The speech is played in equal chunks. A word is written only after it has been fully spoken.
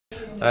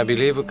I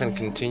believe we can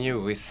continue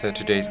with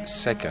today's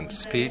second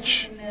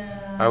speech.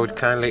 I would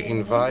kindly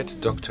invite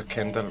Dr.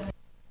 Kendall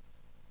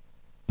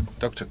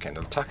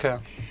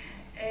Tackett.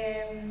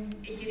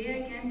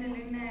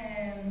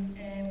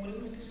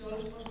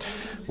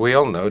 We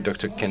all know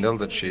Dr. Kendall,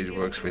 that she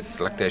works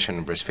with lactation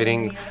and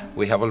breastfeeding.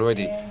 We have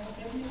already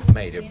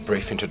made a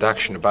brief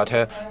introduction about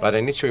her, but I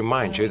need to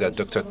remind you that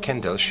Dr.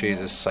 Kendall, she is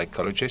a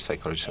psychologist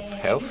of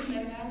health.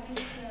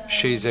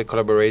 She's a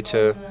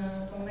collaborator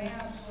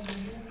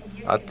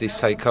at the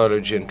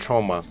Psychology and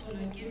Trauma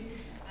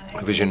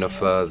Division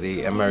of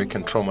the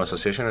American Trauma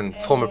Association and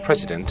former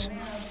president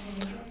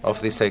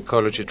of the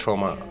Psychology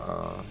Trauma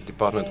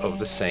Department of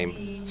the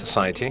same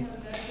society.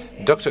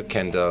 Dr.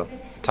 Kendall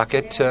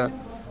Tackett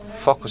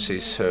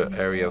focuses her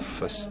area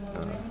of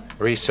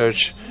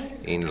research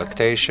in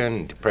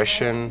lactation,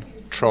 depression,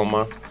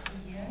 trauma,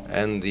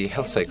 and the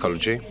health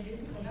psychology.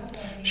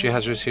 She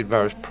has received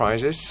various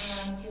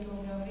prizes,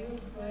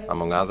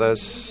 among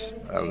others,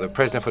 the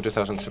president for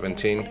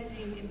 2017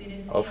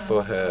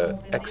 for her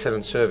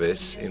excellent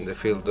service in the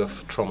field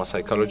of trauma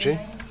psychology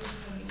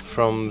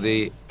from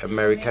the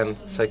American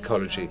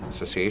Psychology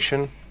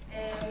Association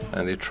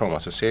and the Trauma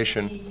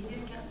Association.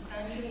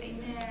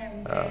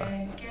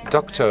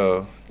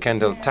 Dr.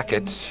 Kendall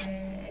Tackett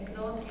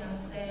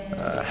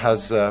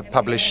has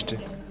published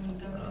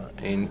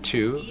in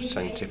 2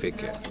 scientific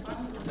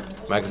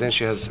magazines.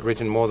 She has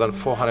written more than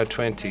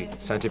 420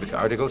 scientific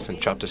articles and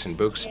chapters in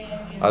books,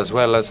 as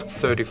well as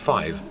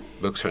 35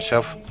 books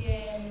herself.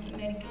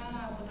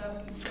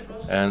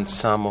 And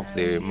some of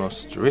the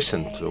most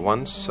recent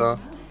ones are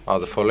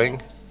the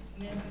following: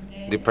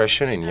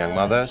 Depression in Young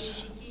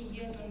Mothers,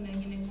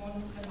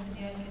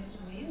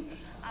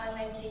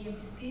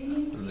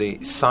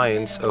 The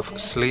Science of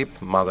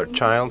Sleep,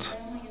 Mother-Child,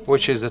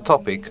 which is the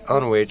topic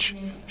on which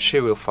she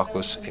will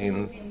focus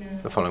in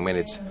the following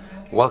minutes.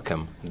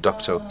 Welcome,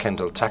 Dr.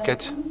 Kendall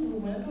Tackett.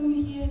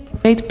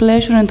 Great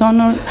pleasure and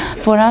honor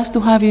for us to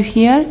have you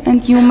here,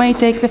 and you may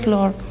take the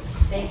floor.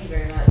 Thank you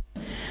very much.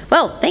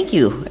 Well, thank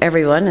you,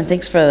 everyone, and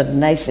thanks for the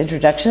nice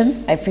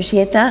introduction. I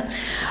appreciate that.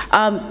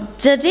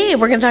 Today,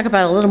 we're going to talk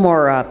about a little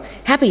more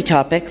happy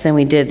topic than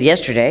we did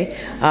yesterday,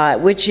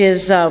 which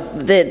is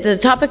the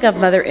topic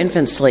of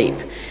mother-infant sleep.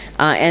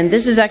 And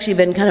this has actually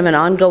been kind of an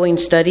ongoing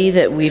study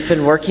that we've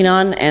been working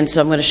on, and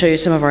so I'm going to show you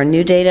some of our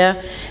new data.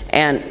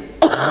 And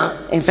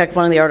in fact,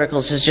 one of the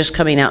articles is just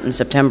coming out in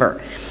September.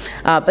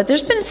 But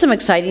there's been some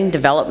exciting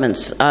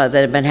developments that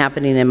have been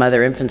happening in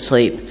mother-infant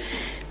sleep.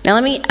 Now,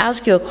 let me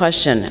ask you a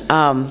question.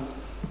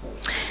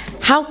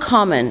 How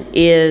common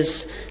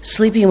is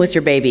sleeping with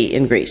your baby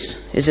in Greece?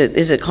 Is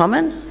it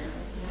common?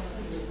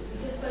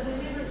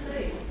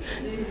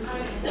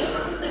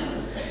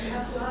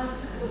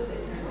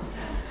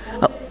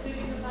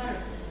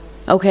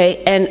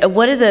 Okay, and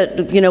what do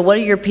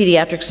your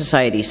pediatric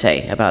societies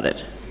say about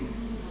it?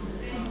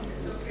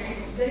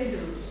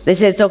 They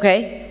say it's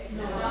okay?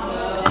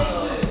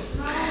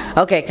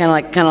 Okay, kind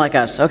of like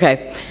us.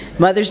 Okay,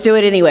 mothers do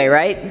it anyway,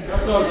 right?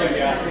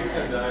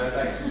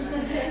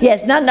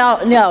 Yes,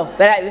 no.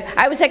 But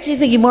I was actually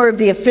thinking more of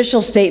the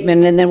official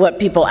statement and then what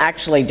people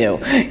actually do.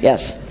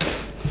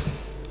 Yes.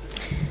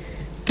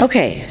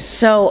 Okay,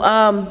 so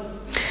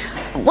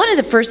one of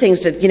the first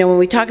things that, when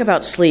we talk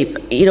about sleep,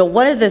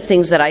 one of the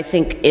things that I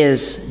think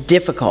is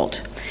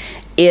difficult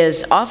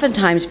is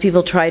oftentimes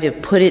people try to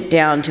put it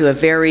down to a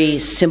very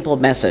simple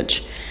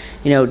message.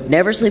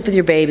 Never sleep with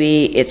your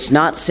baby, it's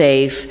not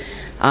safe,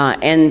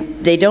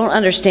 and they don't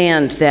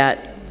understand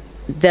that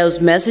those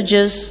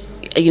messages,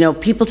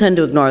 people tend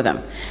to ignore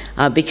them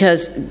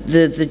because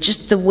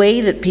just the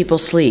way that people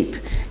sleep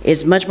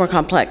is much more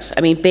complex.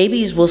 I mean,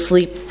 babies will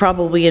sleep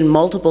probably in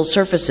multiple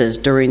surfaces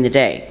during the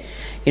day.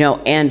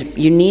 And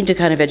you need to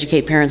kind of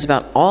educate parents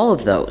about all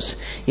of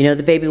those.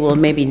 The baby will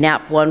maybe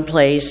nap one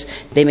place,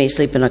 they may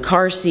sleep in a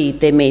car seat,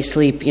 they may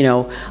sleep, in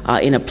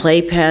a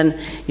playpen,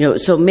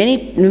 so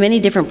many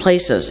different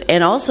places.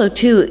 And also,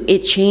 too,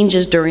 it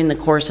changes during the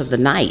course of the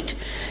night.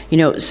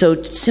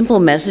 So simple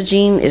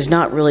messaging is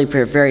not really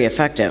very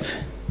effective.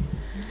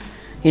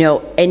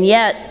 And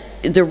yet,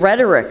 the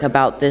rhetoric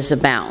about this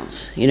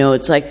abounds.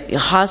 It's like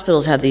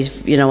hospitals have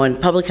these,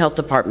 and public health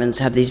departments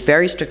have these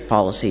very strict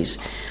policies.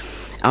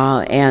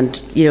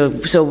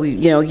 So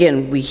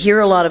we hear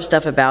a lot of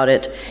stuff about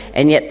it,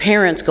 and yet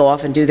parents go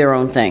off and do their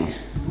own thing.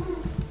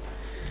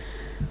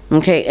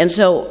 Okay, and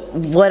so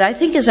what I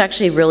think is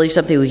actually really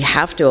something we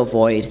have to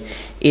avoid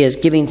is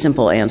giving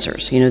simple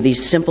answers.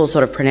 These simple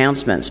sort of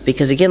pronouncements,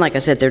 because again, like I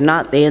said,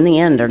 they in the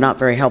end are not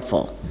very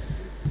helpful.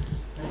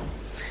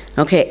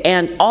 Okay,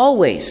 and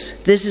always,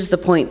 this is the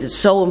point that's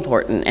so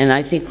important, and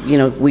I think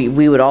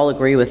we would all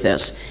agree with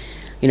this.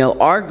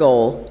 Our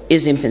goal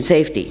is infant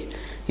safety.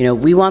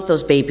 We want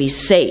those babies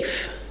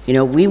safe.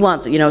 We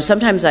want,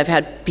 sometimes I've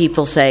had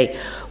people say,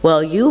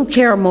 well, you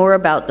care more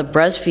about the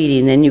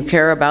breastfeeding than you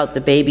care about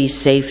the baby's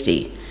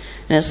safety.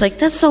 And it's like,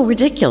 that's so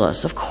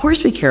ridiculous. Of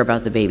course we care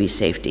about the baby's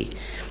safety.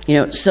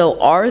 So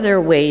are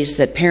there ways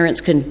that parents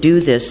can do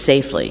this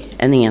safely?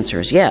 And the answer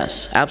is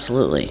yes,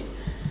 absolutely.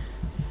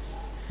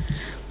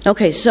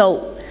 Okay,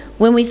 so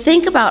when we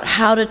think about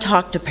how to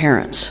talk to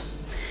parents,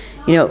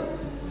 you know,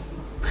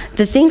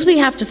 the things we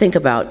have to think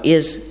about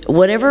is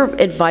whatever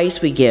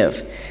advice we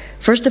give,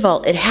 first of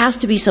all, it has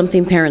to be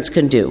something parents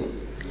can do.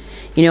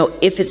 You know,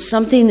 if it's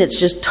something that's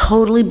just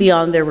totally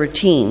beyond their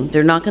routine,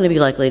 they're not going to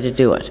be likely to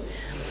do it.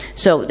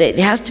 So it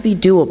has to be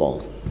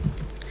doable.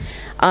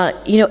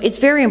 You know, it's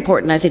very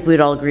important, I think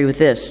we'd all agree with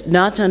this,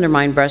 not to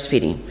undermine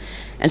breastfeeding.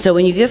 And so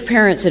when you give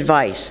parents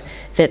advice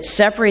that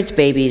separates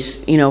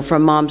babies, you know,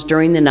 from moms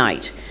during the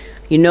night,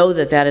 you know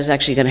that that is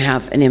actually going to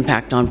have an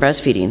impact on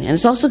breastfeeding. And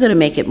it's also going to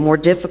make it more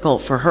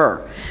difficult for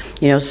her.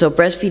 You know, so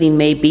breastfeeding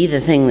may be the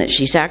thing that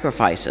she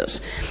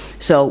sacrifices.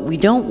 So we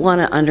don't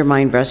want to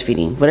undermine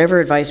breastfeeding, whatever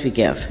advice we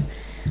give.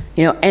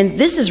 You know, and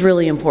this is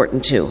really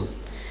important too.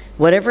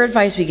 Whatever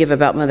advice we give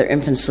about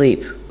mother-infant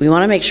sleep, we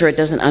want to make sure it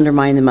doesn't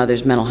undermine the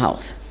mother's mental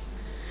health.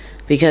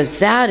 Because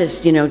that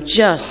is, you know,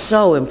 just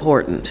so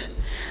important.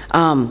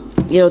 You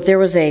know, there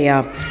was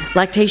a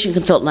lactation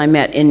consultant I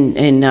met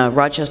in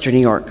Rochester, New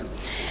York.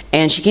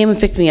 And she came and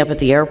picked me up at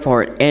the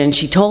airport, and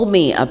she told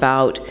me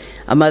about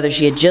a mother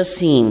she had just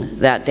seen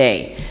that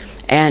day.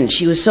 And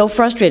she was so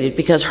frustrated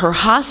because her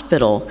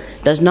hospital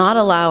does not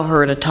allow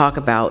her to talk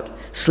about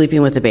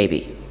sleeping with the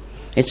baby.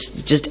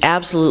 It's just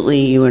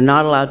absolutely, you are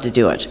not allowed to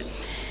do it.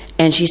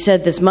 And she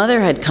said this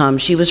mother had come,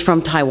 she was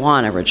from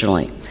Taiwan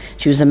originally.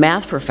 She was a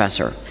math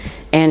professor.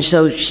 And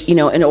so, you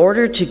know, in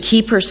order to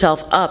keep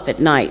herself up at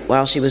night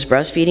while she was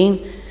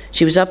breastfeeding,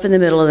 she was up in the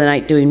middle of the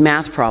night doing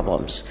math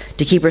problems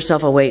to keep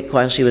herself awake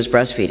while she was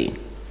breastfeeding.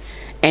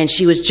 And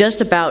she was just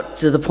about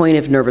to the point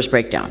of nervous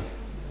breakdown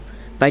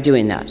by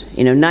doing that.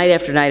 You know, night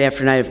after night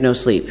after night of no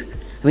sleep.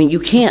 I mean, you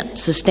can't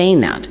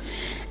sustain that.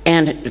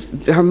 And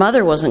her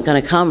mother wasn't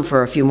going to come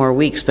for a few more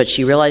weeks, but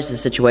she realized the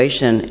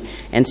situation,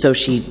 and so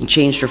she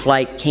changed her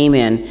flight, came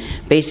in,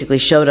 basically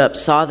showed up,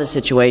 saw the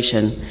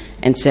situation,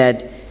 and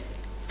said,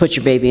 "Put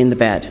your baby in the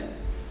bed."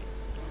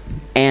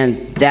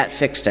 And that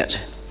fixed it.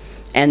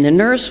 And the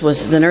nurse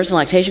and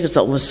lactation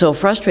consultant was so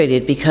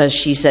frustrated because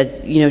she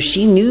said, you know,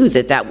 she knew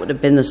that that would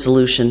have been the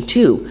solution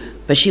too,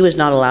 but she was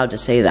not allowed to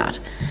say that.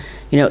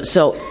 You know,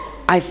 so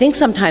I think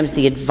sometimes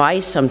the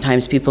advice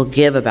sometimes people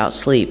give about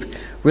sleep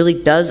really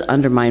does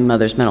undermine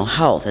mother's mental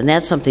health, and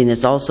that's something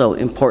that's also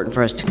important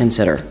for us to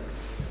consider.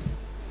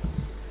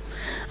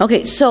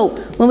 Okay, so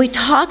when we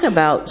talk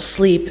about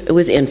sleep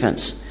with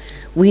infants,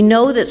 we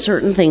know that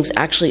certain things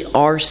actually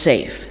are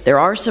safe. There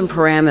are some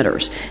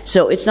parameters.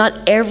 So it's not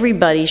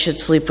everybody should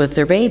sleep with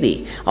their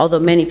baby, although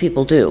many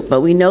people do.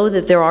 But we know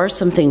that there are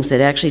some things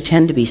that actually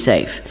tend to be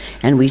safe,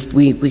 and we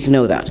can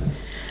know that.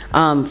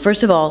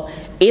 First of all,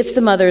 if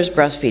the mother is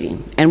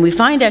breastfeeding, and we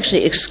find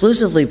actually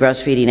exclusively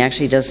breastfeeding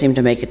actually does seem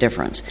to make a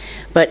difference.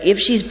 But if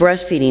she's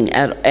breastfeeding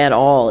at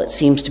all, it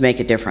seems to make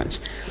a difference.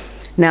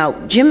 Now,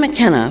 Jim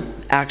McKenna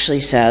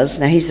actually says,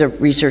 now he's a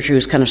researcher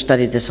who's kind of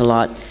studied this a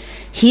lot,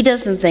 he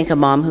doesn't think a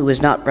mom who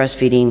is not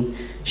breastfeeding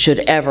should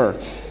ever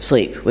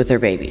sleep with their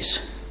babies.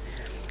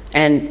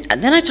 And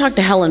then I talked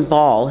to Helen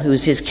Ball,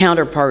 who's his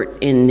counterpart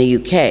in the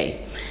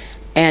UK.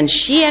 And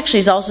she actually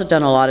has also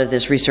done a lot of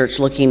this research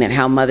looking at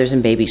how mothers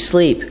and babies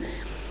sleep.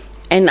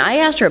 And I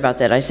asked her about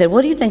that. I said,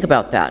 what do you think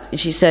about that? And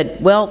she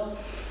said, well,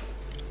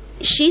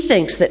 she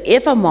thinks that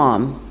if a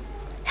mom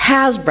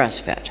has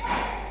breastfed,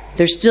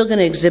 they're still going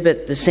to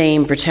exhibit the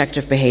same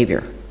protective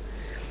behavior.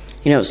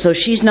 You know, so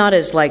she's not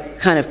as like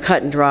kind of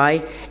cut and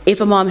dry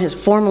if a mom has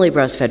formally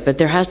breastfed, but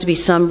there has to be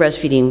some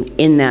breastfeeding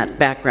in that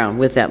background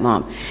with that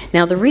mom.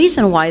 Now, the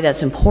reason why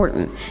that's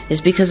important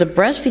is because a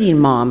breastfeeding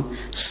mom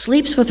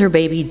sleeps with her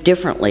baby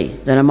differently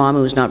than a mom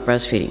who's not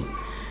breastfeeding.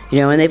 You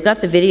know, and they've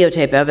got the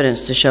videotape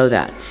evidence to show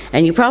that.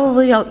 And you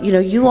probably, you know,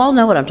 you all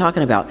know what I'm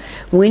talking about.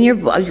 When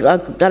you've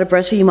got a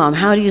breastfeeding mom,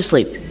 how do you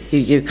sleep?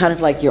 You're kind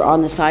of like, you're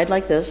on the side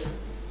like this,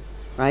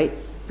 right?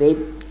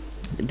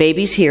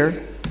 Baby's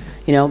here.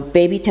 You know,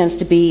 baby tends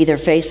to be either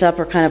face up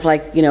or kind of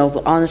like, you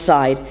know, on the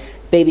side.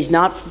 Baby's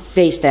not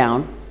face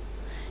down.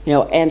 You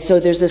know, and so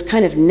there's this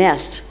kind of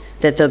nest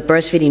that the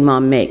breastfeeding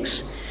mom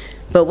makes.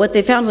 But what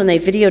they found when they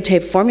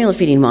videotaped formula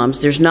feeding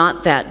moms, there's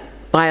not that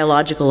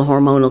biological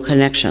hormonal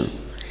connection.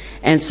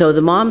 And so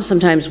the moms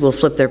sometimes will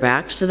flip their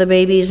backs to the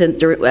babies and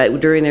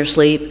during their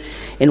sleep.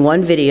 In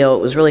one video,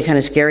 it was really kind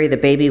of scary. The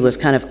baby was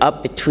kind of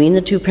up between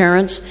the two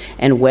parents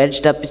and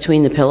wedged up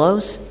between the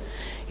pillows.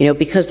 You know,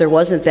 because there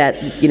wasn't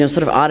that, you know,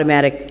 sort of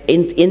automatic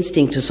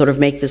instinct to sort of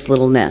make this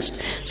little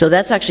nest. So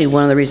that's actually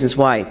one of the reasons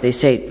why they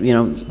say, you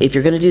know, if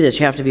you're going to do this,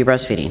 you have to be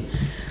breastfeeding.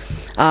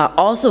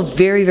 Also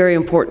very, very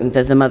important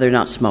that the mother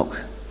not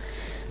smoke.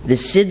 The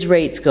SIDS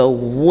rates go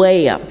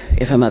way up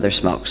if a mother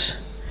smokes.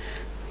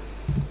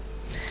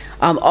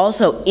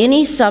 Also,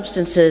 any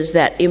substances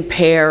that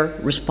impair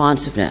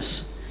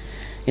responsiveness.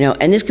 You know,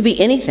 and this could be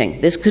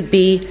anything. This could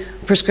be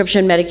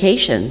prescription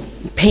medication,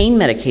 pain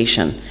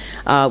medication.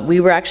 We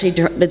were actually,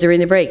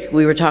 during the break,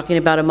 we were talking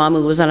about a mom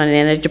who was on an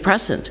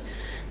antidepressant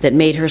that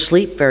made her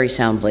sleep very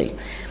soundly.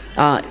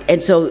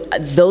 And so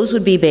those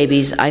would be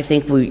babies I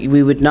think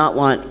we would not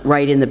want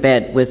right in the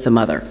bed with the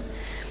mother.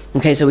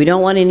 Okay, so we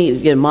don't want any,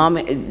 you know, mom,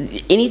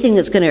 anything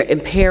that's going to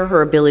impair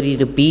her ability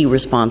to be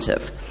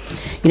responsive.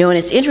 And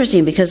it's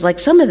interesting because like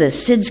some of the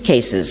SIDS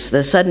cases,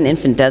 the sudden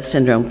infant death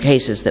syndrome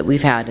cases that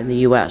we've had in the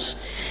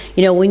U.S.,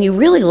 when you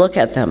really look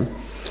at them,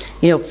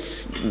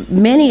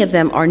 many of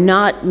them are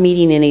not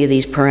meeting any of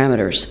these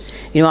parameters.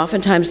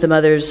 Oftentimes the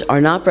mothers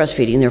are not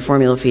breastfeeding, they're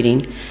formula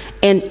feeding,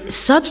 and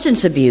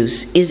substance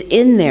abuse is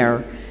in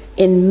there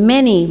in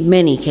many,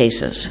 many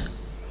cases.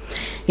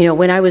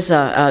 When I was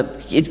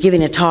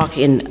giving a talk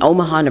in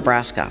Omaha,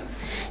 Nebraska,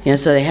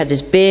 so they had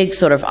this big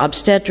sort of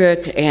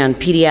obstetric and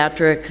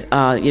pediatric,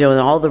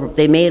 and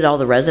they made all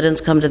the residents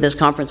come to this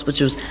conference,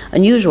 which was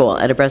unusual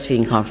at a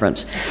breastfeeding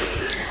conference.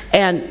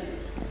 And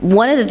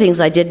one of the things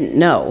I didn't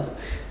know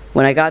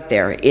when I got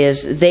there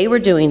is they were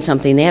doing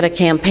something. They had a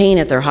campaign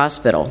at their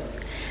hospital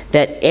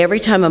that every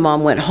time a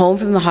mom went home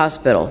from the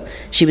hospital,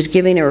 she was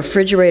giving a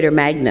refrigerator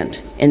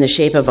magnet in the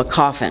shape of a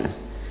coffin,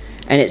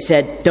 and it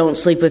said, "Don't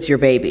sleep with your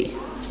baby."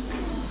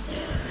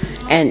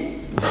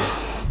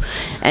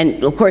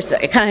 And of course,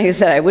 I kind of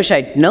said, I wish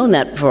I'd known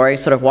that before I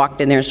sort of walked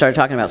in there and started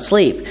talking about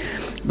sleep.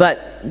 But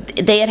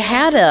they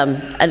had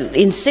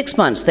in 6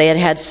 months, they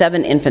had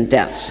 7 infant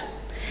deaths.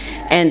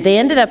 And they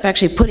ended up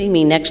actually putting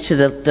me next to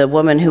the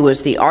woman who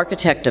was the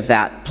architect of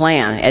that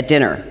plan at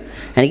dinner.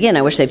 And again,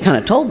 I wish they'd kind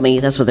of told me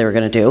that's what they were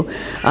going to do.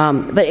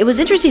 But it was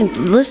interesting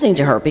listening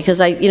to her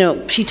because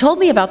she told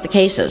me about the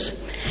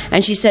cases.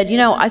 And she said,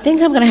 I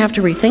think I'm going to have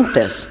to rethink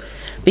this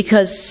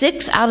because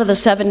 6 out of the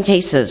 7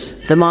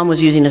 cases, the mom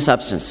was using a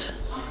substance.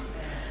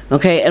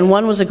 Okay, and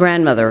one was a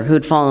grandmother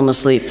who'd fallen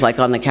asleep, like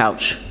on the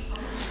couch.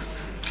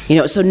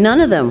 So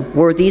none of them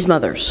were these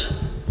mothers.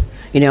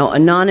 A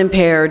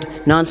non-impaired,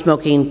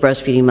 non-smoking,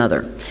 breastfeeding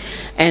mother.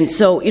 And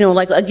so,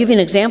 like I'll give you an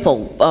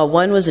example.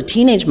 One was a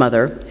teenage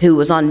mother who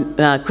was on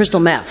crystal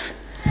meth.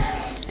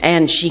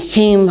 And she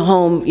came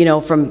home,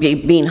 from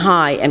being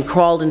high and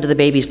crawled into the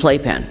baby's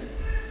playpen.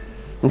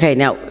 Okay,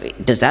 now,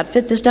 does that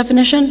fit this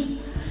definition?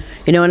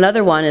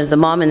 Another one is the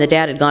mom and the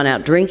dad had gone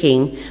out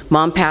drinking.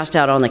 Mom passed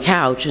out on the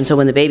couch, and so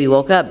when the baby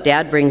woke up,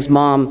 dad brings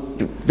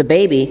mom the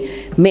baby.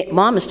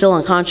 Mom is still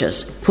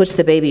unconscious, puts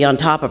the baby on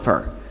top of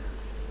her,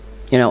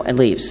 and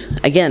leaves.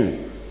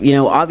 Again,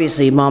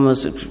 obviously mom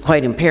was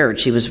quite impaired.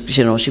 She was,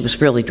 she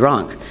was really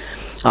drunk.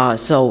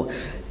 So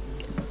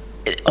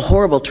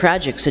horrible,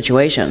 tragic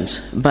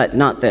situations, but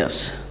not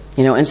this.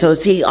 And so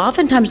see,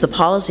 oftentimes the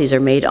policies are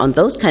made on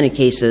those kind of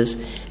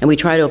cases, and we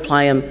try to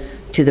apply them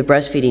to the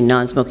breastfeeding,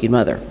 non-smoking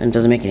mother, and it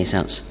doesn't make any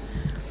sense.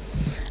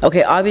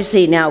 Okay,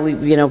 obviously now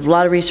we, a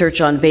lot of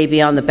research on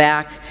baby on the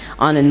back,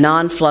 on a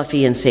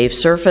non-fluffy and safe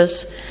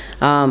surface.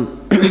 Like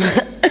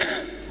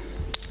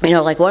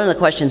one of the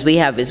questions we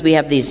have is we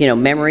have these,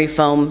 memory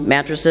foam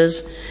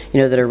mattresses,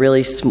 that are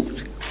really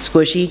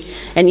squishy.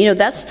 And,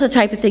 that's the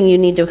type of thing you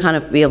need to kind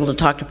of be able to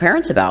talk to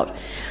parents about.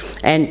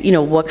 And,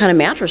 what kind of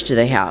mattress do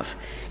they have?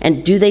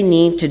 And do they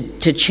need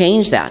to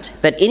change that?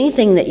 But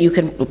anything that you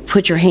can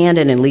put your hand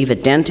in and leave a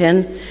dent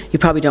in, you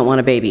probably don't want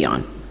a baby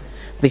on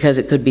because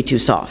it could be too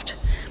soft.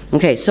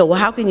 Okay, so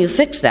how can you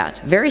fix that?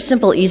 Very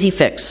simple, easy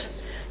fix.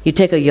 You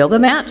take a yoga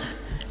mat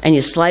and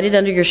you slide it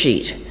under your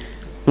sheet.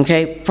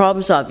 Okay,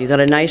 problem solved. You've got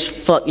a nice,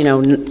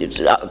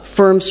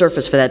 firm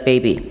surface for that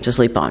baby to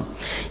sleep on.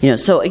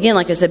 So again,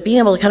 like I said, being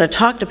able to kind of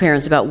talk to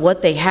parents about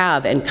what they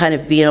have and kind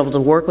of being able to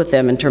work with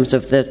them in terms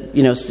of the,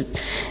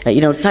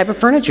 type of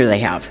furniture they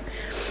have.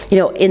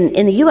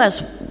 In the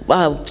U.S.,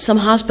 some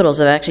hospitals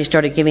have actually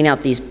started giving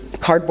out these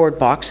cardboard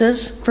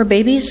boxes for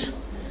babies.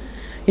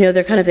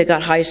 They've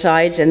got high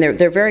sides and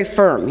they're very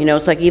firm.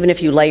 It's like even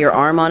if you lay your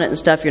arm on it and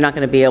stuff, you're not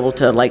going to be able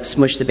to like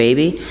smush the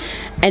baby.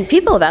 And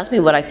people have asked me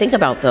what I think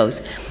about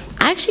those.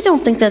 I actually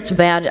don't think that's a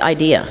bad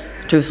idea,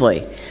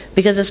 truthfully,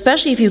 because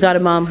especially if you've got a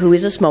mom who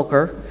is a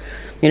smoker,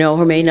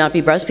 who may not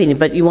be breastfeeding,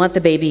 but you want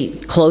the baby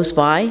close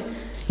by,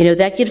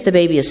 that gives the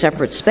baby a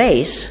separate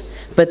space,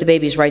 but the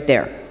baby's right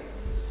there.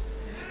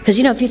 Because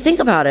if you think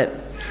about it,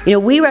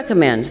 we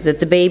recommend that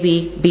the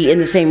baby be in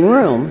the same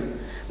room,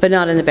 but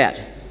not in the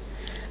bed.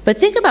 But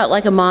think about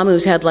like a mom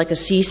who's had like a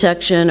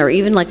C-section or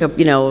even like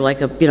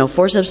a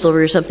forceps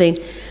delivery or something.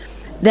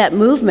 That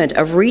movement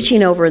of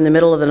reaching over in the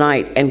middle of the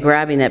night and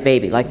grabbing that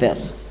baby like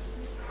this.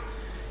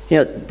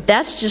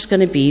 That's just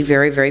going to be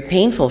very, very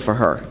painful for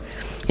her.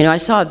 I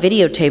saw a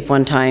videotape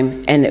one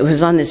time and it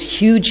was on this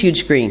huge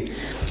screen.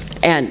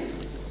 And,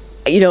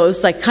 it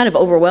was like kind of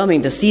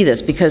overwhelming to see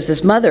this because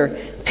this mother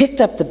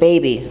picked up the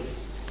baby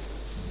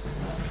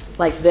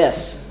like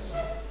this.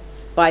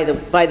 By the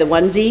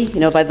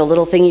onesie, by the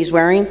little thing he's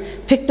wearing,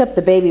 picked up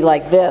the baby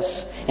like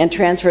this and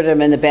transferred him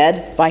in the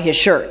bed by his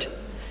shirt.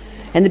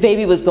 And the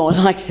baby was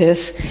going like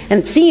this.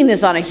 And seeing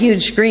this on a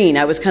huge screen,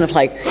 I was kind of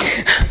like...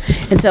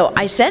 And so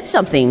I said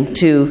something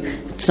to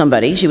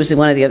somebody. She was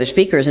one of the other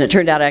speakers, and it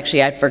turned out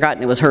actually I'd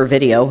forgotten it was her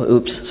video.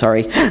 Oops,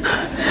 sorry.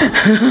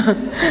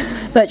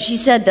 But she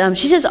says,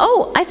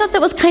 "Oh, I thought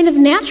that was kind of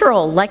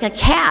natural, like a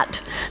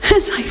cat."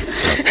 It's like...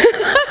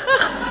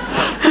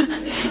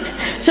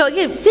 So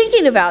again,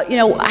 thinking about,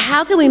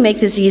 how can we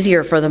make this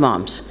easier for the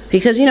moms?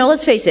 Because,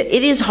 let's face it,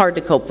 it is hard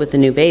to cope with the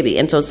new baby.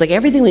 And so it's like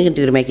everything we can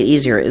do to make it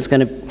easier is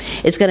going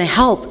to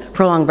help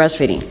prolong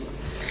breastfeeding.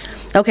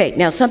 Okay,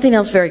 now something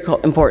else very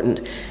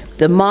important.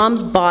 the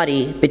mom's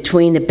body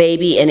between the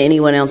baby and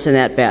anyone else in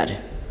that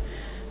bed.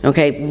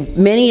 Okay,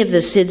 many of the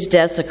SIDS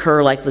deaths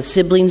occur like with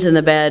siblings in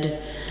the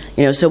bed,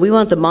 so we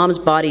want the mom's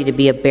body to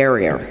be a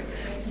barrier.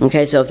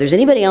 Okay, so if there's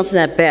anybody else in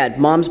that bed,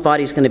 mom's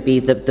body is going to be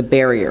the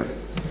barrier.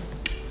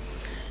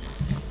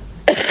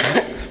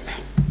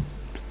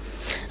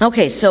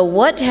 Okay, so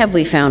what have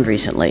we found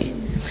recently?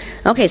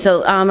 Okay, so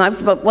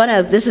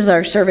this is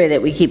our survey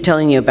that we keep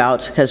telling you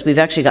about, because we've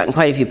actually gotten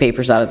quite a few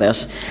papers out of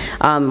this.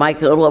 I want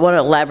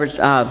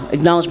to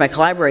acknowledge my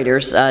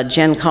collaborators,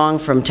 Jen Kong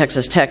from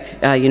Texas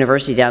Tech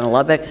University down in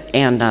Lubbock,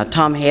 and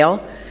Tom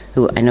Hale,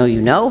 who I know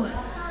you know.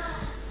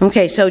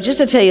 Okay, so just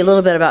to tell you a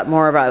little bit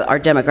more about our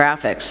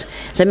demographics.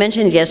 As I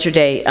mentioned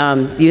yesterday,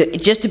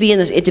 to be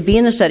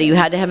in the study, you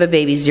had to have a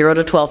baby 0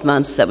 to 12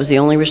 months. That was the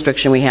only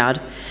restriction we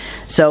had.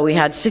 So we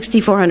had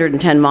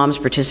 6,410 moms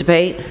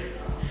participate.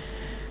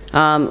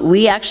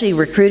 We actually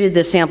recruited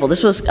this sample.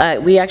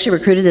 We actually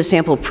recruited this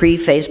sample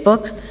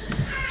pre-Facebook.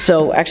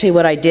 So actually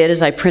what I did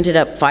is I printed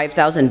up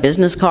 5,000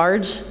 business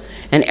cards,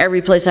 and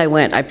every place I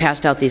went, I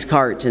passed out these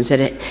cards and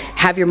said,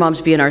 have your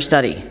moms be in our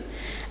study.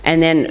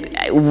 And then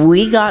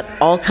we got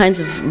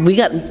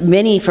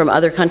many from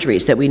other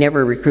countries that we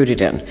never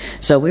recruited in.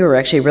 So we were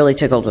actually really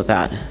tickled with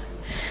that.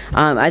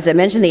 As I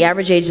mentioned, the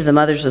average age of the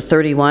mothers was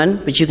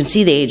 31, but you can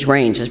see the age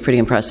range is pretty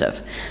impressive.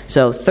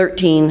 So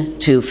 13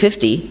 to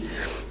 50.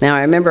 Now,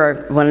 I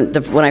remember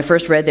when I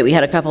first read that we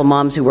had a couple of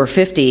moms who were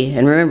 50,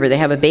 and remember, they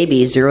have a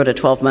baby 0 to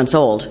 12 months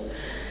old.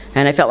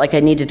 And I felt like I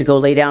needed to go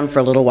lay down for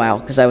a little while,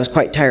 because I was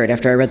quite tired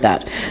after I read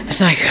that.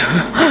 It's like...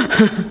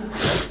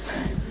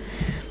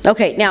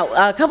 Okay,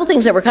 now, a couple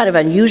things that were kind of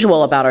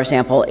unusual about our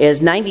sample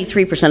is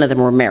 93% of them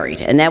were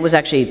married, and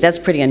that's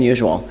pretty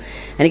unusual.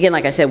 And again,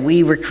 like I said,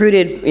 we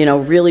recruited,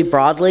 really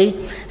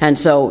broadly, and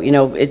so,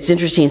 it's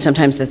interesting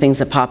sometimes the things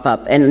that pop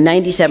up. And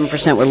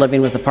 97% were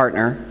living with a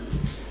partner.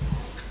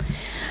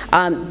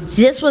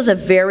 This was a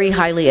very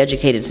highly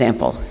educated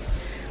sample.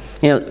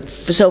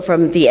 So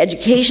from the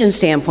education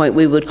standpoint,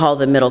 we would call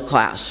them middle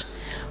class.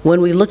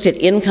 When we looked at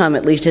income,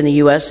 at least in the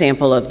U.S.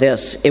 sample of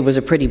this, it was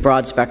a pretty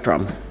broad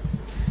spectrum.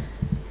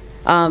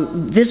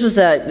 This was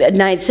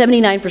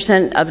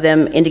 79% of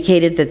them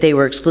indicated that they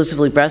were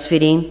exclusively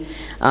breastfeeding.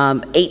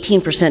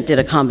 18% did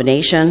a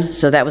combination,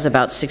 so that was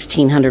about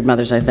 1,600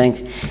 mothers, I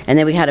think. And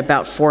then we had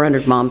about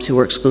 400 moms who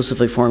were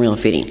exclusively formula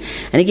feeding.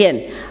 And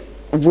again,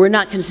 we're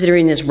not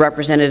considering this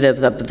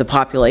representative of the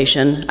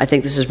population. I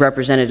think this is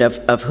representative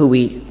of who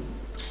we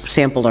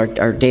sampled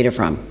our data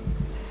from.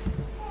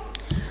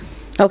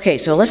 Okay,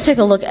 so let's take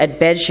a look at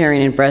bed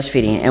sharing and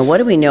breastfeeding, and what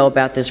do we know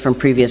about this from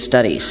previous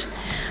studies?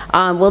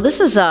 Well, this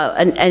is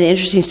an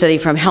interesting study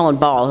from Helen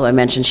Ball, who I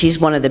mentioned. She's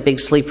one of the big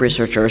sleep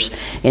researchers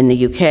in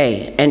the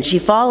UK, and she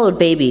followed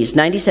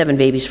 97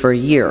 babies for a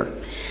year,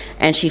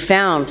 and she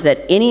found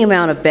that any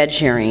amount of bed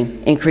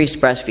sharing increased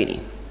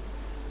breastfeeding.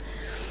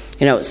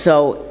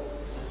 So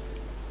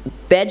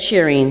bed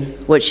sharing,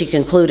 what she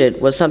concluded,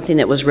 was something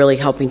that was really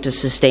helping to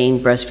sustain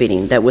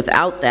breastfeeding, that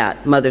without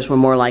that, mothers were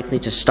more likely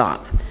to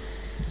stop.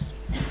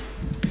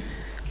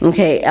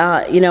 Okay,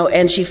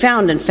 and she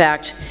found, in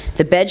fact,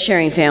 the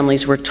bed-sharing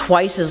families were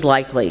twice as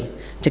likely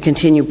to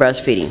continue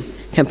breastfeeding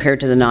compared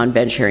to the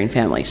non-bed sharing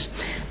families.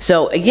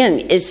 So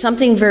again, it's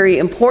something very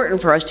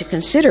important for us to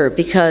consider,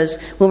 because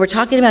when we're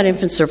talking about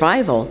infant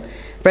survival,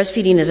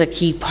 breastfeeding is a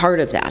key part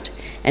of that.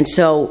 And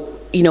so,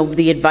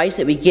 the advice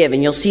that we give,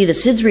 and you'll see the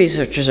SIDS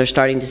researchers are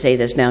starting to say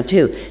this now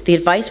too, the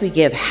advice we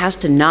give has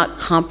to not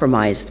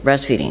compromise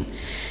breastfeeding.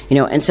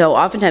 And so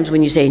oftentimes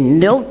when you say,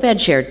 don't bed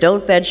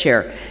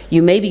share,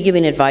 you may be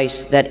giving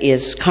advice that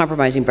is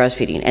compromising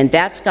breastfeeding. And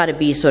that's got to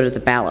be sort of the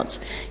balance.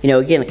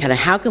 Again, kind of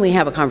how can we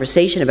have a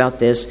conversation about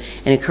this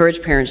and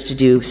encourage parents to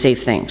do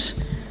safe things?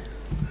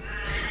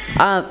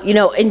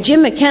 In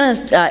Jim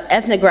McKenna's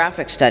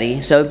ethnographic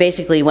study, so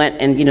basically went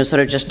and,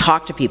 sort of just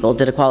talked to people,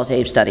 did a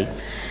qualitative study.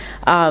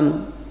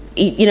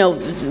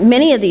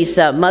 Many of these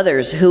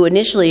mothers who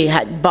initially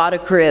had bought a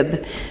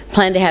crib,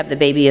 planned to have the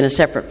baby in a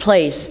separate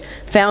place,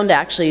 found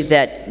actually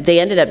that they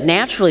ended up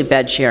naturally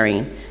bed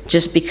sharing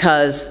just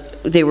because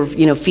they were,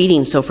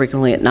 feeding so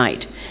frequently at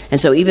night. And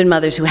so even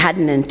mothers who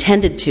hadn't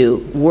intended to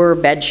were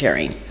bed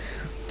sharing.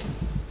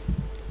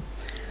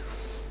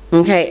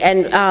 Okay,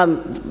 and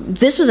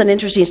this was an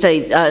interesting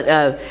study.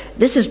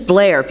 This is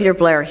Peter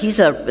Blair.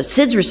 He's a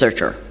SIDS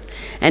researcher.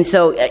 And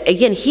so,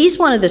 again, he's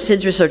one of the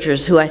SIDS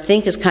researchers who I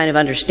think is kind of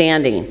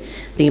understanding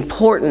the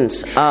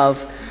importance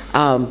of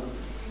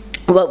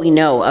what we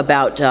know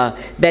about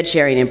bed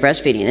sharing and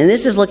breastfeeding. And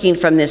this is looking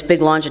from this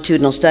big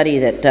longitudinal study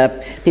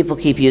that people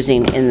keep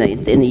using in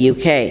the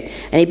UK.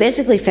 And he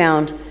basically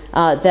found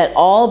that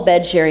all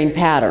bed sharing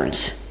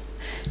patterns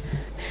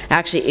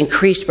actually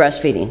increased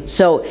breastfeeding.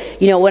 So,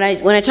 when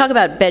I talk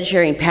about bed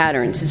sharing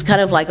patterns, it's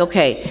kind of like,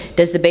 okay,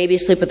 does the baby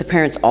sleep with the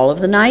parents all of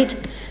the night?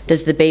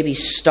 Does the baby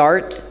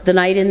start the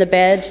night in the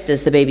bed?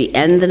 Does the baby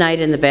end the night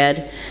in the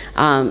bed?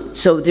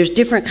 So there's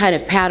different kind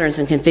of patterns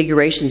and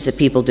configurations that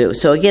people do.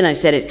 So again, I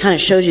said it kind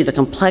of shows you the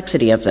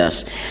complexity of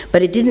this.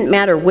 But it didn't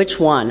matter which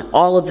one,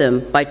 all of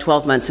them by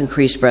 12 months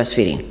increased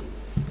breastfeeding.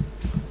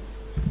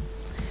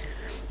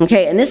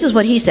 Okay, and this is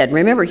what he said.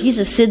 Remember, he's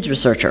a SIDS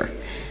researcher.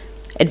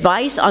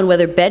 Advice on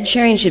whether bed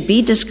sharing should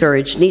be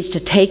discouraged needs to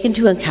take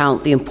into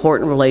account the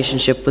important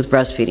relationship with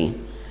breastfeeding.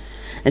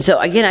 And so,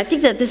 again, I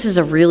think that this is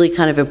a really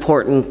kind of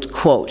important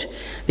quote,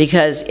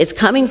 because it's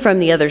coming from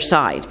the other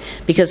side.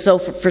 Because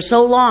for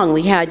so long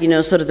we had,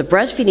 sort of the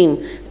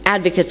breastfeeding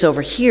advocates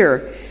over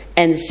here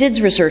and the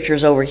SIDS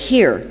researchers over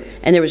here,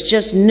 and there was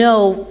just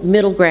no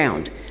middle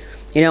ground.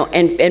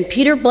 And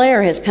Peter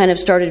Blair has kind of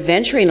started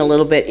venturing a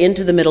little bit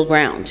into the middle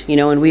ground,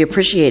 and we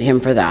appreciate him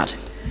for that.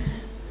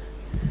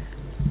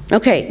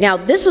 Okay, now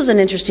this was an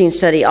interesting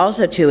study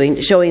also too,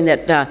 showing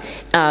that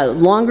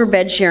longer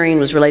bed sharing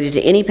was related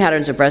to any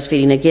patterns of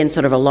breastfeeding. Again,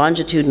 sort of a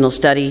longitudinal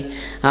study,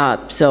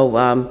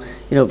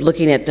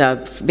 looking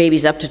at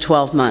babies up to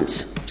 12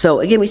 months. So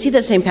again, we see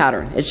the same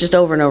pattern. It's just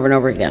over and over and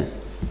over again.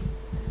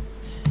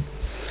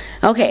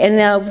 Okay,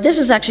 and this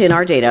is actually in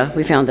our data.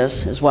 We found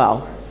this as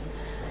well.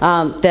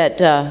 That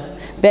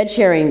bed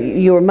sharing,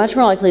 you were much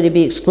more likely to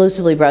be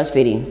exclusively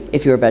breastfeeding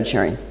if you were bed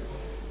sharing.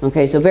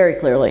 Okay, so very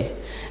clearly.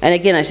 And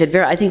again, I said,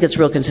 I think it's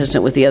real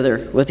consistent with the other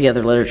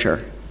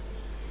literature.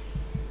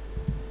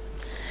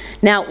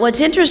 Now, what's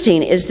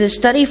interesting is this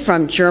study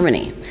from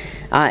Germany,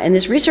 and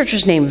this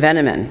researcher's named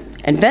Veneman.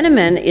 And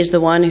Veneman is the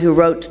one who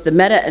wrote the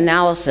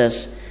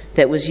meta-analysis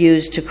that was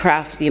used to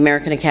craft the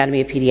American Academy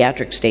of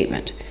Pediatrics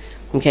statement.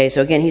 Okay,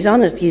 so again, he's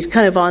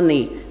kind of on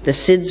the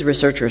SIDS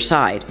researcher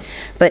side,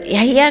 but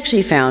he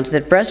actually found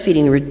that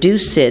breastfeeding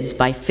reduced SIDS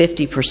by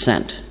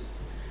 50%.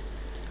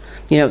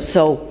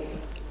 So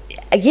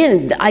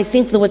again, I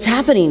think that what's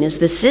happening is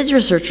the SIDS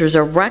researchers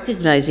are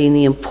recognizing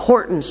the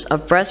importance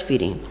of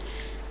breastfeeding.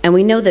 And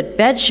we know that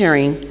bed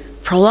sharing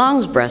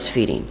prolongs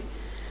breastfeeding.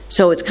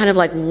 So it's kind of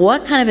like,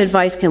 what kind of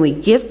advice can we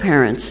give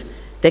parents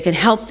that can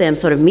help them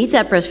sort of meet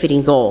that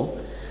breastfeeding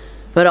goal,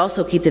 but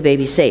also keep the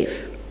baby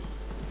safe?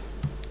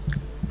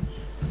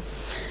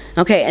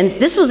 Okay, and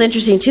this was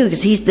interesting too,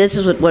 because this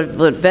is what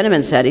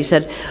Veneman said. He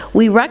said,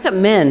 we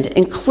recommend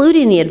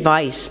including the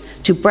advice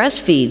to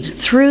breastfeed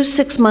through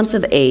 6 months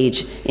of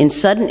age in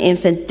sudden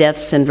infant death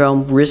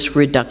syndrome risk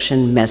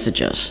reduction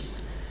messages.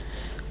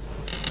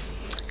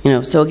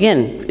 So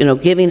again,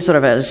 giving sort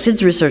of a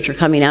SIDS researcher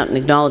coming out and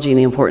acknowledging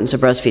the importance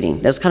of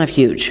breastfeeding. That's kind of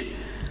huge.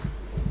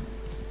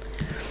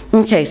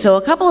 Okay, so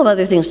a couple of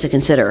other things to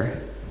consider.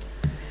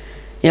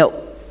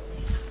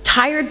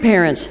 Tired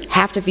parents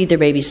have to feed their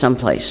babies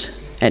someplace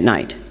at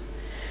night.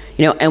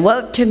 And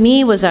what to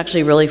me was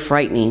actually really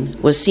frightening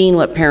was seeing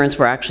what parents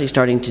were actually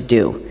starting to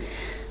do.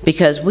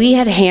 Because we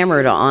had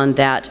hammered on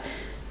that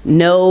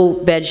no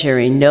bed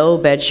sharing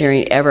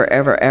ever,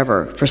 ever,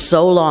 ever for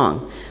so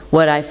long.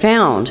 What I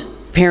found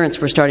parents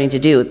were starting to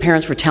do,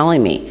 parents were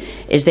telling me,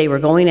 is they were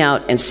going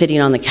out and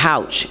sitting on the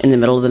couch in the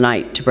middle of the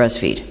night to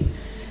breastfeed.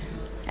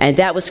 And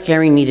that was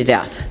scaring me to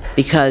death,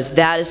 because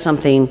that is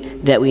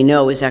something that we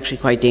know is actually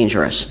quite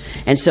dangerous.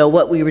 And so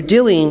what we were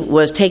doing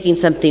was taking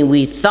something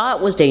we thought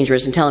was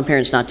dangerous and telling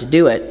parents not to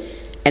do it,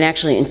 and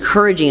actually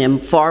encouraging a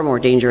far more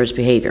dangerous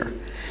behavior.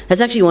 That's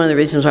actually one of the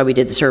reasons why we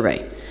did the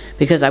survey,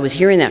 because I was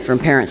hearing that from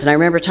parents. And I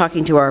remember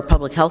talking to our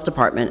public health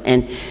department,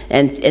 and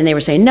they were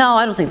saying, no,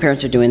 I don't think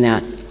parents are doing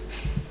that.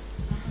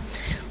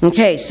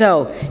 Okay,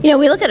 so,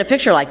 we look at a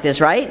picture like this,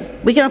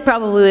 right? We can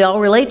probably all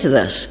relate to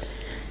this.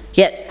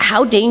 Yet,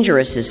 how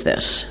dangerous is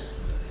this?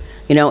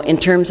 In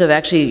terms of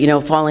actually,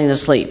 falling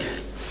asleep,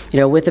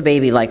 with a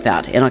baby like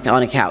that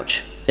on a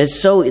couch. It's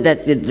so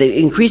that it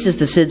increases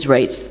the SIDS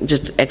rates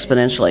just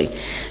exponentially.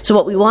 So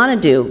what we want to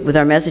do with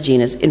our messaging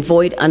is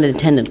avoid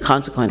unintended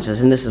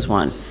consequences, and this is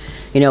one.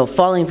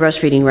 Falling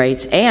breastfeeding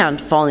rates and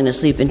falling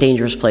asleep in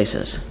dangerous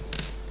places.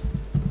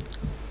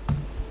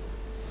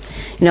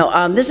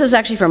 This is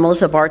actually from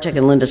Melissa Bartek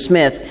and Linda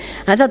Smith.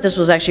 I thought this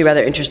was actually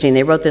rather interesting.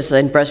 They wrote this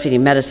in Breastfeeding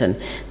Medicine.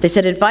 They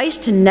said, advice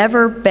to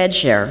never bed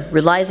share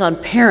relies on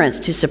parents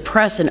to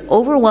suppress an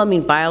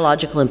overwhelming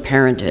biological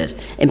imperative.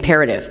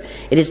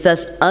 It is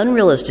thus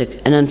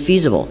unrealistic and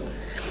unfeasible.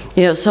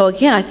 So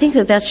again, I think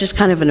that that's just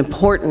kind of an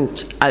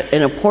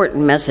important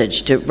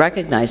message to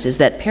recognize, is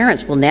that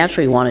parents will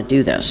naturally want to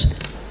do this.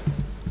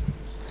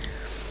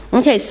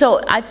 Okay, so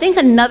I think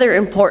another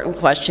important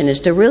question is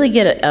to really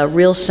get a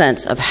real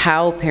sense of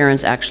how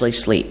parents actually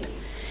sleep.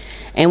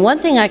 And one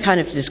thing I kind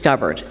of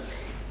discovered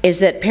is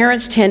that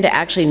parents tend to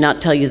actually not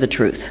tell you the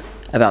truth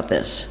about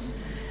this,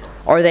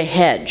 or they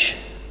hedge.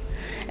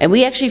 And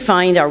we actually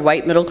find our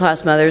white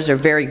middle-class mothers are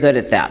very good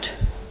at that.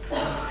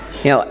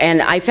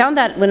 And I found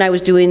that when I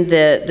was doing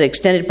the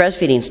extended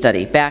breastfeeding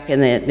study back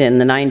in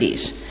the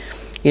 90s.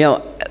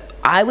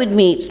 I would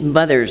meet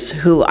mothers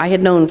who I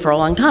had known for a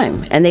long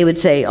time, and they would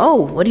say, oh,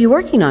 what are you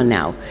working on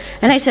now?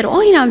 And I said, oh,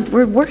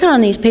 we're working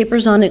on these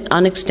papers on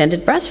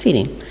extended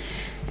breastfeeding.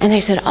 And they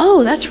said,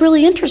 oh, that's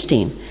really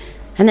interesting.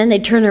 And then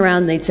they'd turn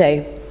around and they'd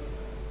say,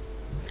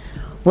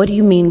 what do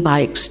you mean by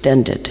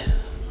extended?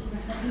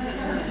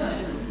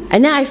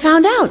 And then I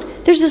found out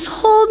there's this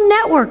whole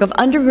network of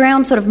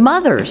underground sort of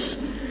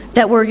mothers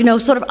that were,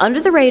 sort of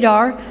under the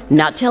radar,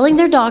 not telling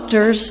their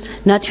doctors,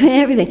 not doing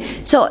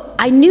everything. So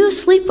I knew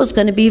sleep was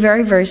going to be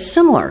very, very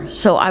similar.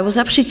 So I was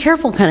actually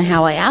careful kind of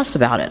how I asked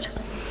about it.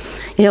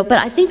 But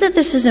I think that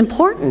this is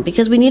important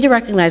because we need to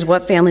recognize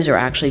what families are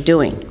actually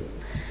doing.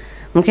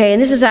 Okay,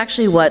 and this is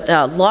actually what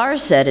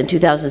Lars said in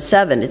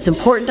 2007. It's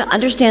important to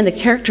understand the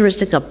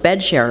characteristic of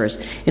bed sharers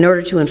in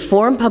order to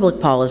inform public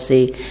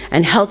policy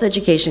and health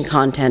education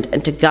content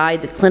and to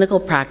guide the clinical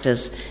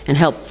practice and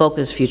help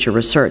focus future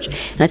research.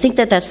 And I think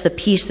that that's the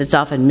piece that's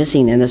often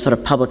missing in this sort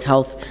of public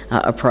health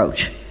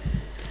approach.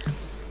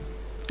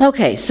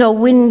 Okay, so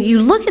when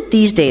you look at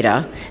these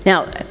data,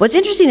 now what's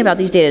interesting about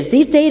these data is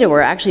these data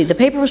were actually, the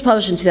paper was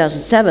published in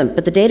 2007,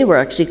 but the data were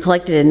actually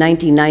collected in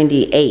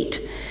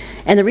 1998.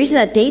 And the reason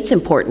that date's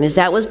important is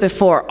that was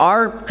before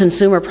our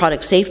Consumer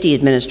Product Safety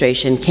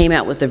Administration came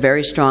out with a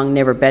very strong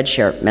never bed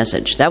share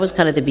message. That was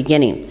kind of the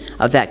beginning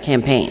of that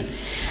campaign.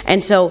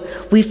 And so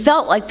we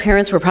felt like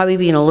parents were probably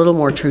being a little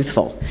more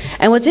truthful.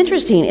 And what's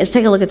interesting is,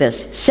 take a look at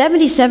this.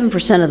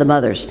 77% of the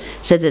mothers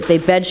said that they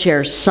bed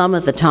share some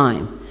of the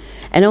time.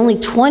 And only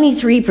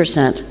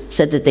 23%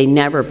 said that they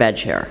never bed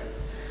share.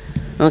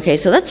 Okay,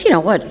 so that's,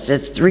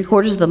 that's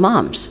 3/4 of the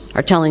moms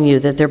are telling you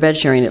that they're bed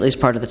sharing at least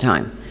part of the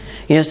time.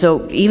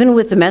 So even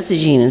with the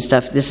messaging and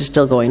stuff, this is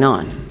still going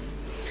on.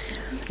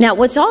 Now,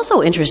 what's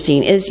also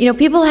interesting is,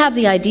 people have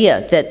the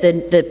idea that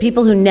the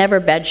people who never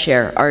bed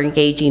share are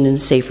engaging in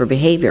safer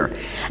behavior.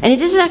 And it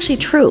isn't actually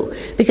true,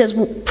 because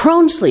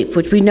prone sleep,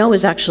 which we know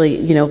is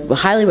actually,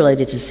 highly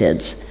related to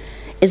SIDS,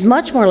 is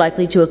much more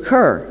likely to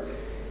occur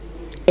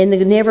in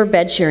the never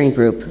bed sharing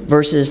group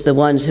versus the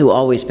ones who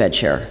always bed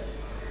share.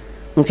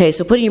 Okay,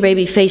 so putting your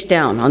baby face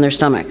down on their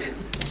stomach.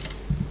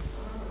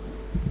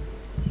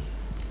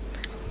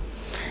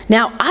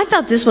 Now, I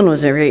thought this one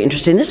was very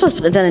interesting. This was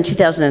done in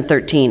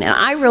 2013, and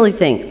I really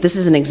think this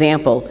is an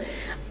example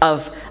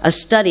of a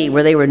study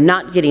where they were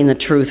not getting the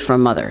truth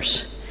from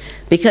mothers.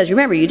 Because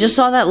remember, you just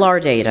saw that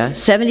LAR data.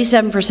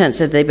 77%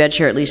 said they bed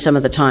share at least some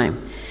of the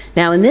time.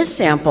 Now, in this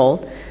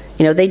sample,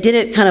 they did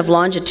it kind of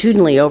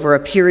longitudinally over a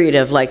period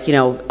of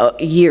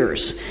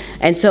years.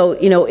 And so,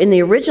 in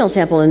the original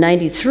sample in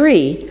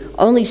 93,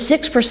 only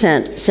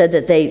 6% said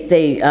that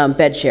they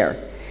bed share.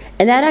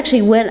 And that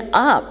actually went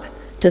up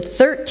to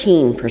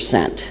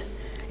 13%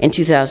 in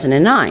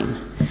 2009.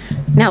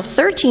 Now,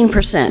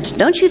 13%,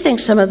 don't you think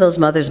some of those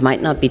mothers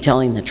might not be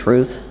telling the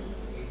truth?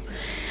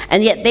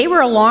 And yet they were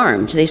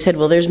alarmed. They said,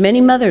 well, there's many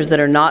mothers that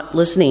are not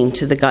listening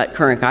to the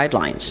current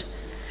guidelines.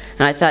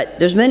 And I thought,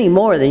 there's many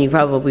more than you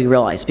probably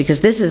realize, because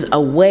this is a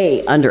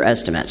way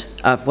underestimate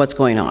of what's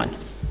going on.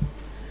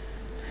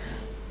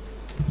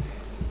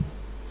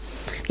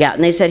 Yeah,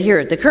 and they said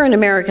here, the current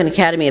American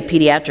Academy of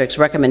Pediatrics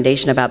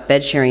recommendation about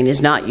bed sharing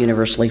is not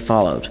universally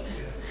followed.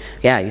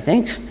 Yeah, you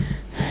think?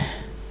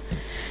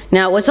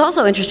 Now, what's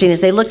also interesting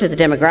is they looked at the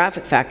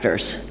demographic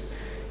factors.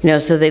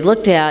 So they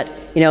looked at,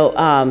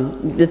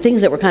 the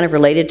things that were kind of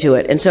related to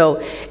it. And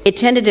so it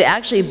tended to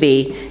actually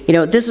be,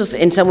 this was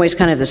in some ways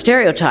kind of the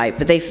stereotype,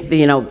 but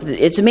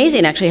it's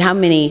amazing actually how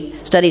many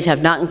studies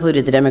have not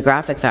included the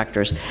demographic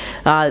factors.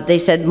 They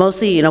said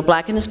mostly,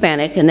 Black and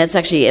Hispanic, and that's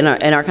actually in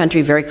our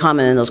country very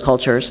common in those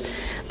cultures.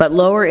 But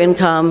lower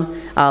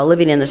income,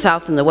 living in the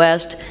South and the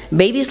West,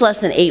 babies less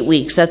than 8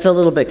 weeks, that's a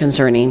little bit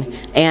concerning.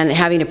 And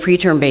having a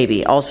preterm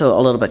baby, also a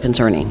little bit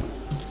concerning.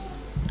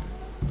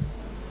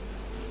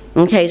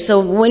 Okay, so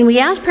when we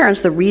asked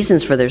parents the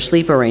reasons for their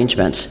sleep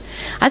arrangements,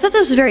 I thought that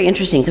was very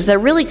interesting, because that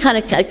really kind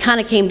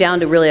of came down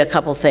to really a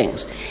couple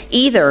things.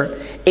 Either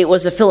it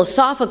was a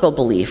philosophical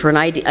belief or an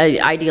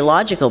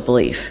ideological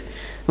belief.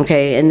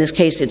 Okay, in this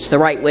case, it's the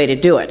right way to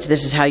do it.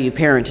 This is how you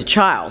parent a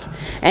child.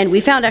 And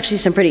we found actually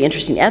some pretty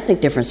interesting ethnic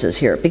differences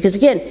here, because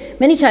again,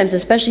 many times,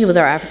 especially with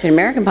our African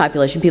American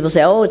population, people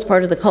say, oh, it's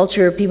part of the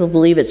culture, people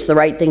believe it's the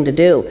right thing to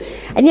do.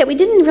 And yet we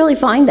didn't really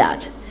find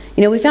that.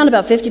 We found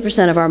about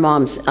 50% of our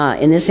moms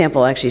in this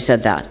sample actually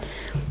said that.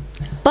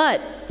 But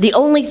the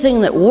only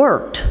thing that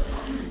worked,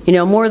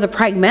 more the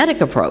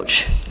pragmatic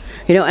approach.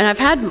 And I've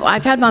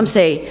had moms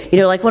say,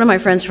 like one of my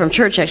friends from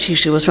church, actually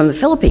she was from the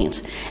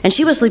Philippines, and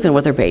she was sleeping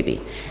with her baby.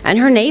 And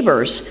her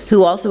neighbors,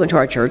 who also went to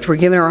our church, were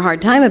giving her a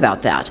hard time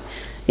about that.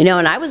 And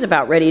I was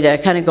about ready to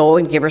kind of go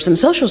and give her some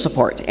social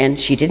support, and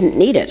she didn't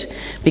need it,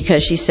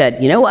 because she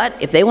said, you know what,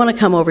 if they want to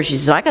come over, she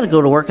said, I got to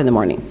go to work in the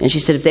morning. And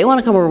she said, if they want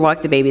to come over and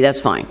walk the baby, that's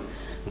fine.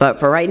 But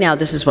for right now,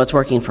 this is what's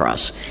working for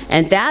us.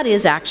 And that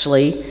is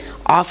actually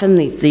often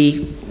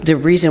the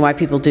reason why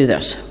people do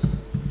this.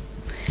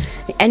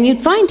 And you'd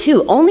find,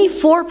 too, only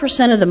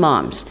 4% of the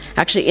moms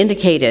actually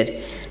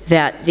indicated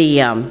that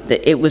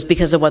that it was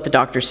because of what the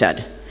doctor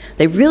said.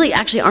 They really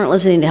actually aren't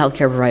listening to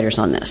healthcare providers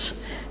on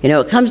this.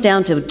 It comes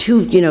down to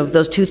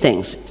those two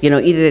things.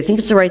 Either they think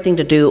it's the right thing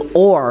to do,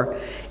 or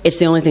it's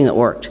the only thing that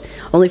worked.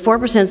 Only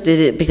 4% did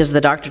it because the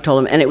doctor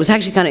told them. And it was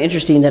actually kind of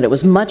interesting that it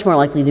was much more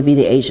likely to be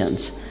the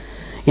Asians.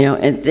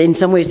 And in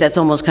some ways that's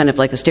almost kind of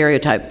like a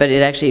stereotype, but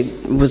it actually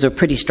was a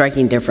pretty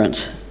striking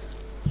difference.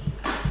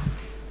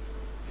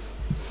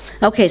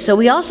 Okay, so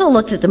we also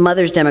looked at the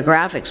mother's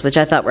demographics, which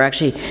I thought were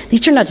actually, these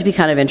turned out to be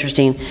kind of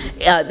interesting.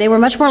 They were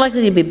much more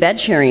likely to be bed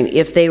sharing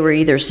if they were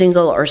either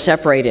single or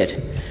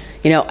separated.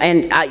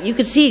 And you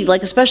could see,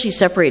 like especially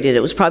separated,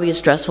 it was probably a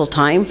stressful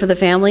time for the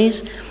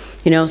families.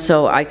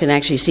 so I can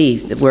actually see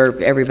where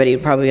everybody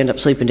would probably end up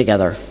sleeping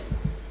together.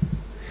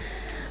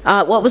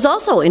 What was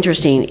also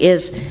interesting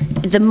is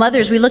the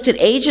mothers. We looked at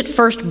age at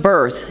first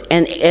birth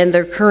and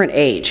their current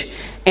age.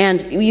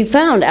 And you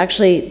found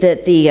actually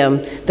that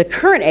the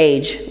current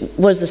age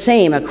was the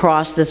same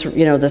across the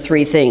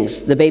three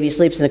things. The baby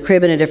sleeps in the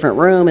crib in a different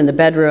room, in the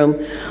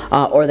bedroom,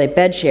 or they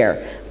bed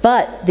share.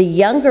 But the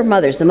younger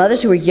mothers, the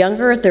mothers who were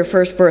younger at their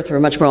first birth, were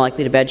much more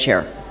likely to bed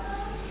share.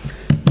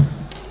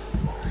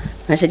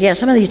 I said, yeah,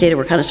 some of these data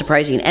were kind of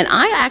surprising. And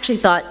I actually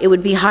thought it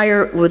would be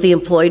higher with the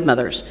employed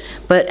mothers.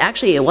 But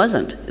actually it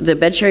wasn't. The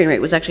bed sharing rate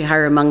was actually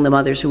higher among the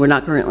mothers who were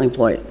not currently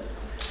employed.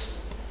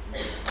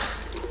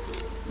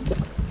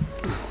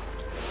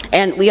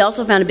 And we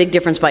also found a big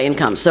difference by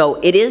income. So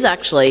this is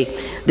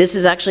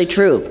actually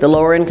true. The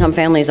lower income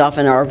families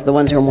often are the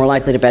ones who are more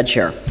likely to bed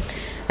share.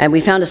 And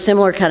we found a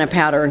similar kind of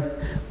pattern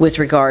with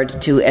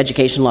regard to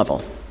education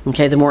level.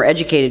 Okay, the more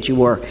educated you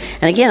were.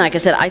 And again, like I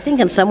said, I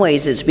think in some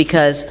ways it's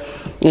because,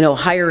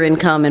 higher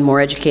income and more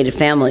educated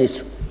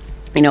families,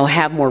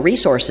 have more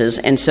resources.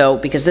 And so,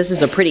 because this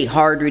is a pretty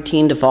hard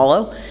routine to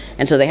follow,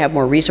 and so they have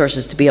more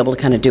resources to be able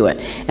to kind of do it.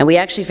 And we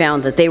actually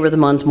found that they were the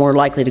ones more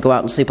likely to go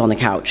out and sleep on the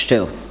couch,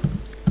 too.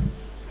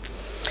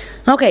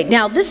 Okay,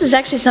 now this is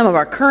actually some of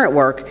our current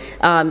work.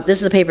 This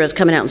is a paper that's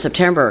coming out in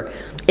September.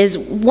 Is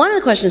one of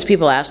the questions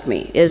people ask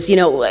me is,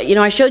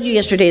 I showed you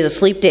yesterday the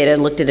sleep data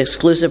and looked at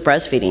exclusive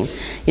breastfeeding,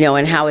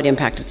 and how it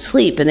impacted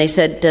sleep. And they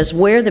said, does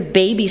where the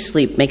baby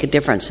sleep make a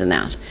difference in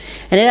that?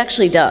 And it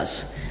actually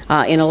does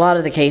in a lot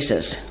of the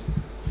cases.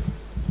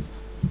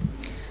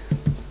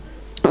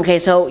 Okay,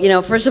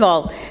 so, first of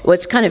all,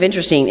 what's kind of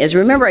interesting is,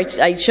 remember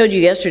I showed you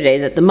yesterday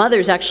that the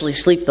mothers actually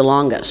sleep the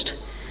longest,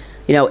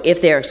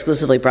 if they're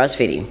exclusively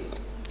breastfeeding.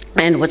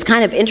 And what's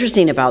kind of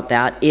interesting about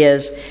that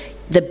is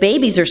the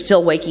babies are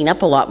still waking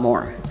up a lot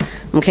more.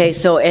 Okay,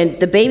 so, and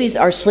the babies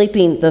are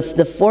sleeping,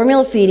 the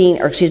formula feeding,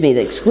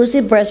 the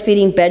exclusive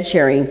breastfeeding, bed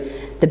sharing,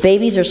 the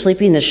babies are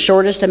sleeping the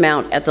shortest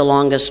amount at the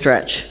longest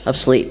stretch of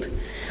sleep.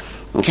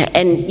 Okay,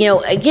 and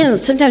again,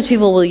 sometimes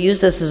people will use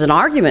this as an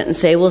argument and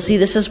say, well, see,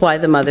 this is why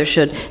the mother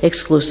should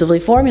exclusively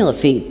formula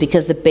feed,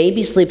 because the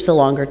baby sleeps a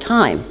longer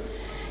time.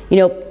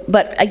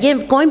 But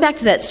again, going back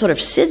to that sort of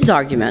SIDS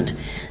argument,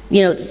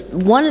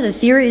 one of the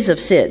theories of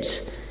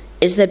SIDS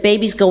is that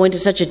babies go into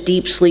such a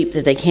deep sleep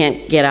that they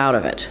can't get out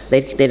of it.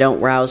 They don't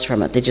rouse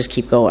from it. They just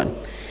keep going.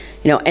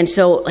 And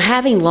so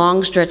having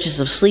long stretches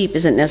of sleep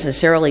isn't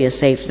necessarily a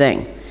safe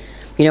thing.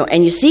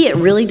 And you see it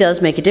really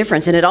does make a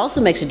difference. And it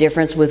also makes a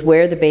difference with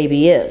where the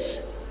baby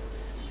is.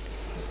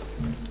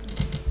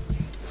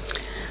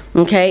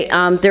 Okay,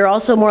 they're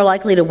also more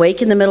likely to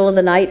wake in the middle of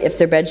the night if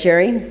they're bed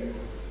sharing.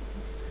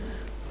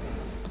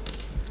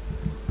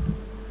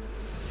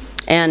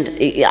 And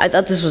I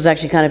thought this was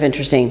actually kind of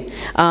interesting.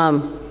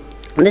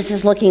 This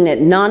is looking at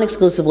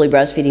non-exclusively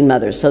breastfeeding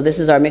mothers. So this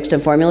is our mixed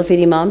and formula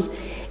feeding moms.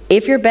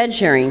 If you're bed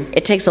sharing,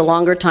 it takes a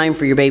longer time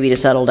for your baby to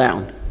settle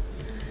down,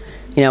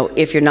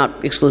 if you're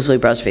not exclusively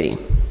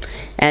breastfeeding.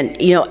 And,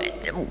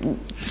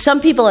 some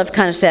people have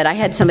kind of said, I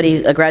had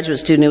a graduate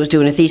student who was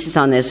doing a thesis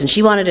on this, and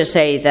she wanted to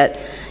say that,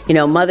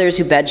 mothers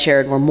who bed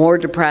shared were more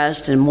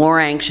depressed and more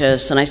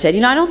anxious. And I said,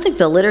 I don't think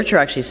the literature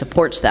actually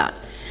supports that.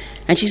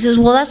 And she says,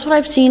 well, that's what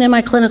I've seen in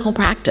my clinical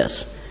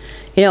practice.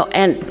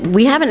 And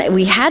we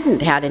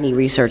hadn't had any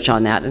research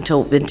on that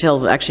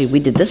until actually we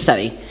did this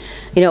study.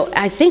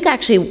 I think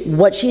actually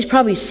what she's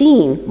probably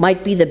seeing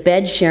might be the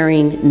bed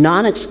sharing,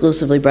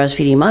 non-exclusively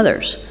breastfeeding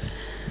mothers,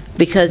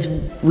 because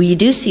we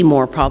do see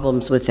more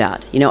problems with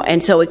that.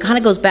 And so it kind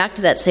of goes back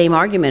to that same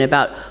argument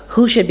about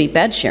who should be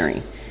bed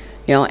sharing.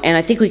 And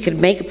I think we could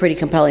make a pretty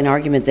compelling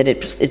argument that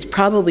it's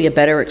probably a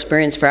better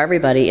experience for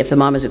everybody if the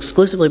mom is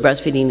exclusively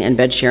breastfeeding and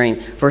bed sharing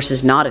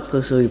versus not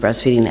exclusively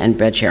breastfeeding and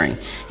bed sharing.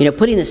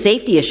 Putting the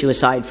safety issue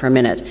aside for a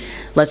minute,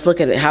 let's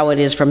look at how it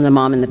is from the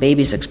mom and the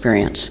baby's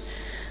experience.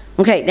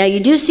 Okay, now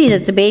you do see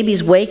that the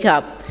babies wake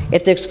up,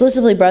 if they're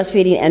exclusively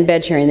breastfeeding and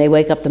bed sharing, they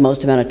wake up the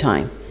most amount of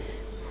time.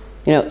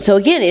 So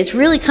again, it's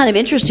really kind of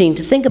interesting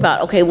to think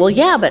about, okay, well,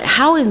 yeah, but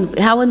how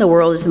in the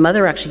world is the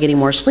mother actually getting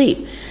more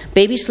sleep?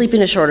 Babies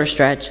sleeping a shorter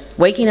stretch,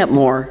 waking up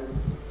more.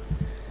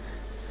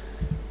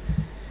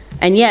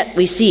 And yet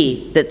we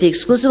see that the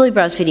exclusively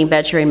breastfeeding,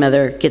 bed-sharing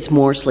mother gets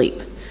more sleep.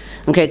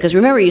 Okay, because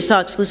remember, you saw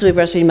exclusively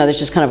breastfeeding mothers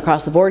just kind of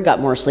across the board got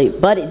more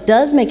sleep. But it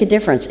does make a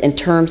difference in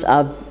terms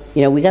of,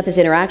 we got this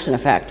interaction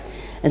effect.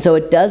 And so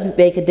it does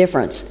make a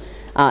difference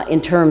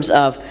in terms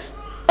of,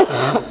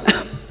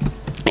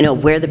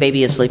 where the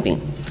baby is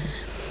sleeping.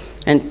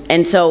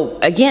 And so,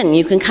 again,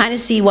 you can kind of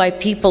see why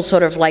people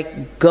sort of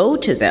go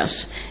to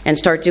this and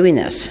start doing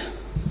this.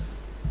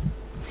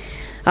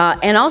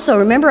 And also,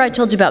 remember I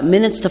told you about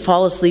minutes to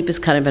fall asleep is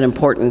kind of an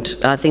important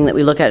thing that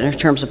we look at in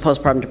terms of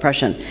postpartum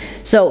depression.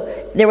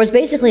 So there was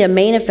basically a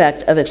main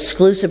effect of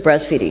exclusive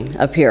breastfeeding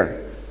up here.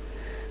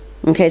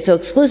 Okay, so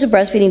exclusive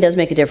breastfeeding does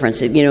make a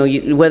difference,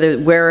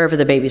 wherever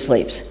the baby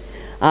sleeps.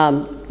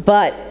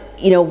 But,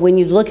 when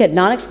you look at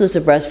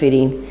non-exclusive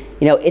breastfeeding,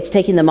 it's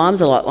taking the moms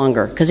a lot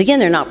longer. Because again,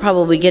 they're not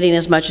probably getting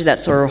as much of that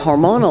sort of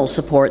hormonal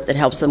support that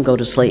helps them go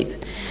to sleep.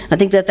 I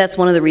think that that's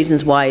one of the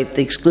reasons why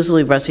the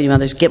exclusively breastfeeding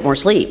mothers get more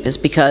sleep, is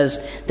because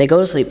they go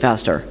to sleep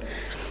faster.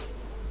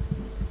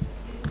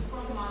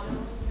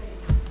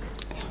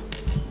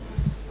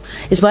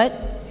 Is what?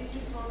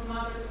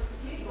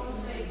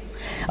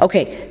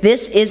 Okay,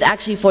 this is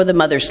actually for the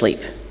mother's sleep.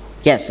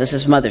 Yes, this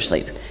is mother's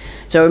sleep.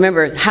 So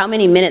remember how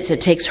many minutes it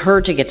takes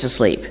her to get to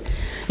sleep.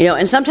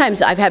 And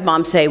sometimes I've had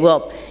moms say,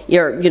 well,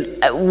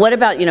 what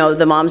about,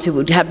 the moms who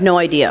would have no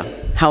idea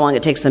how long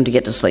it takes them to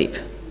get to sleep,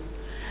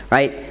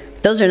 right?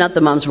 Those are not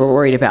the moms we're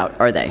worried about,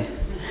 are they?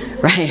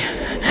 Right?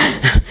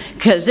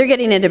 Because they're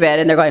getting into bed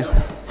and they're going,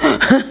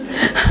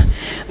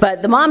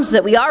 But the moms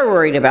that we are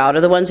worried about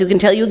are the ones who can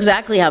tell you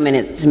exactly how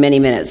many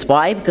minutes.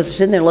 Why? Because they're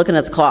sitting there looking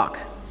at the clock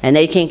and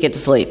they can't get to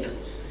sleep.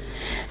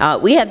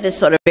 We have this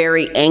sort of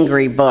very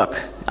angry book.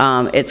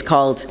 It's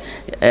called,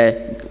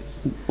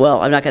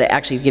 well, I'm not going to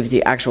actually give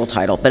the actual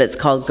title, but it's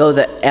called Go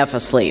the F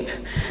Asleep.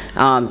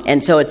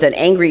 And so it's an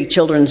angry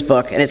children's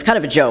book, and it's kind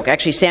of a joke.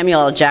 Actually,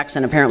 Samuel L.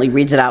 Jackson apparently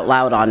reads it out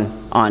loud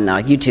on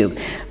YouTube.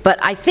 But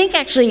I think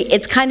actually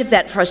it's kind of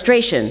that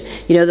frustration.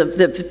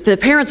 The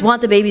parents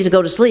want the baby to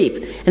go to sleep,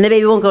 and the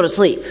baby won't go to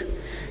sleep.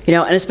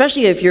 And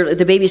especially if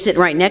the baby's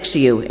sitting right next to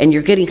you, and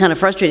you're getting kind of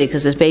frustrated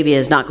because this baby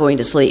is not going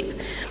to sleep.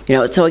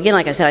 So again,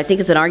 like I said, I think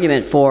it's an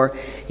argument for,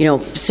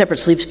 separate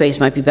sleep space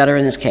might be better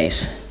in this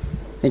case.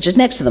 It's just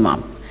next to the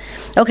mom.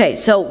 Okay,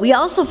 so we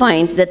also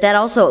find that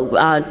also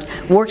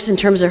works in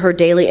terms of her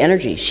daily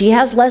energy. She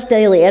has less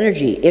daily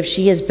energy if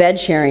she is bed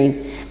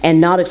sharing and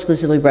not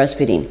exclusively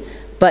breastfeeding.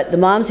 But the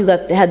moms who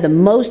had the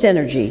most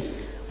energy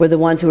were the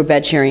ones who were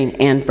bed sharing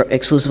and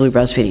exclusively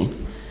breastfeeding.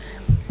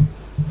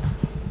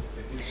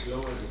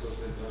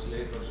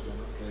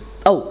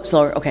 Oh,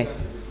 slower, okay.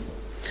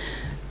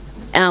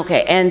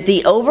 Okay, and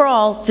the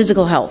overall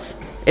physical health,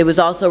 it was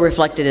also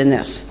reflected in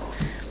this.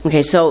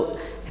 Okay, so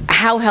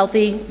how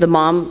healthy the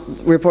mom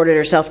reported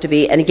herself to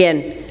be. And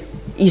again,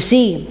 you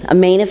see a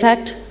main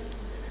effect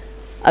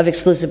of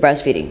exclusive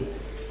breastfeeding.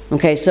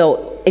 Okay,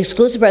 so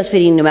exclusive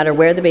breastfeeding, no matter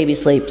where the baby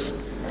sleeps,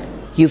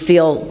 you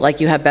feel like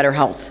you have better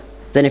health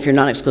than if you're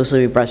not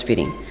exclusively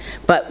breastfeeding.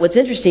 But what's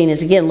interesting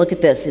is, again, look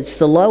at this. It's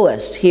the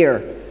lowest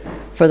here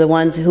for the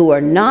ones who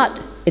are not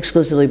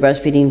exclusively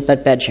breastfeeding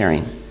but bed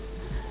sharing.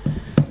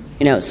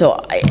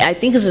 So I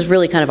think this is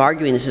really kind of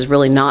arguing this is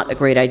really not a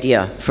great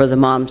idea for the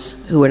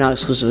moms who are not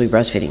exclusively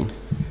breastfeeding.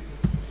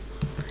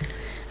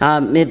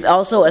 It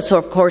also,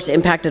 of course,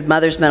 impacted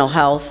mother's mental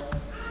health.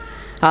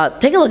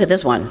 Take a look at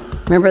this one.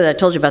 Remember that I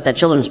told you about that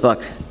children's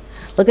book?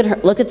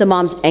 Look at the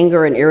mom's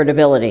anger and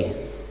irritability.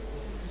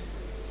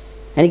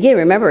 And again,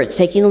 remember, it's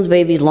taking the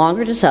baby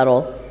longer to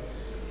settle.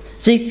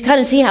 So you can kind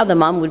of see how the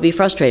mom would be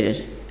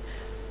frustrated.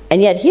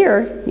 And yet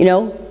here,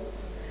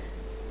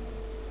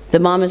 the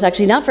mom is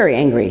actually not very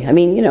angry. I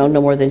mean, no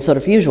more than sort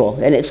of usual.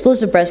 And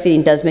exclusive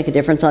breastfeeding does make a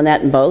difference on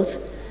that in both.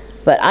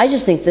 But I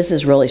just think this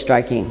is really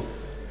striking.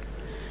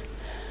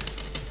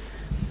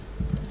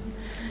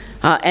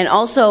 And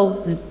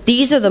also,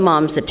 these are the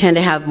moms that tend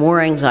to have more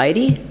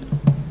anxiety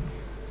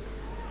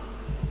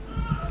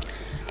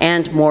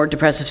and more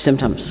depressive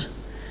symptoms.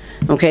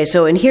 Okay,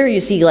 so in here you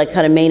see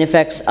kind of main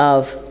effects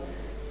of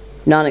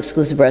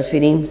non-exclusive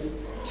breastfeeding.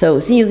 So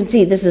you can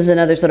see this is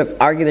another sort of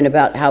argument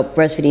about how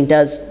breastfeeding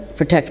does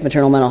protect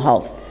maternal mental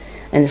health.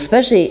 And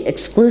especially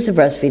exclusive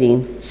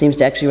breastfeeding seems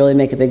to actually really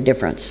make a big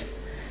difference.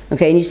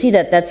 Okay, and you see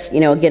that's,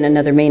 again,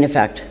 another main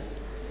effect.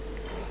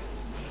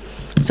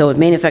 So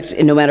main effect,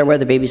 no matter where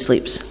the baby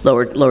sleeps,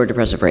 lower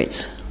depressive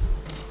rates.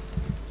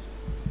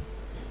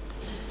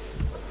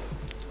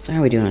 So how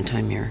are we doing on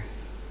time here?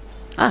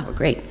 We're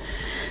great.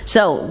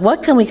 So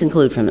what can we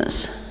conclude from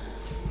this?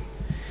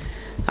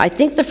 I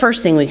think the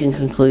first thing we can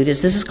conclude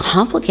is this is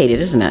complicated,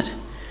 isn't it?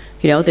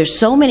 There's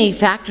so many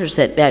factors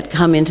that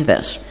come into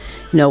this.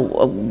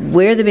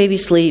 Where the baby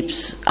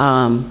sleeps,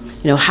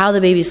 how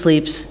the baby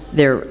sleeps,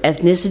 their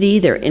ethnicity,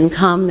 their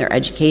income, their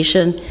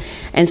education.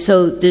 And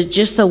so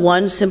just the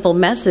one simple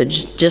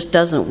message just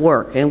doesn't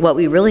work. And what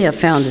we really have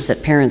found is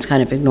that parents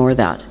kind of ignore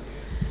that.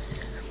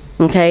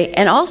 Okay?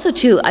 And also,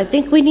 too, I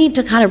think we need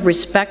to kind of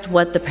respect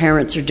what the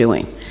parents are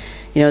doing.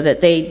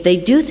 That they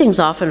do things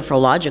often for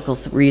logical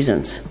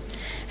reasons.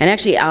 And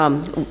actually,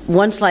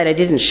 one slide I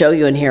didn't show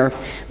you in here,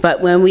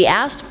 but when we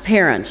asked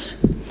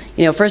parents,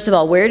 first of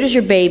all, where does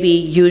your baby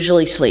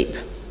usually sleep?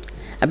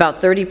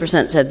 About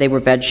 30% said they were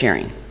bed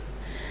sharing.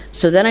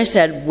 So then I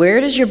said, where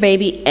does your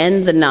baby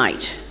end the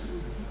night?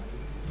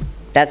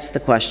 That's the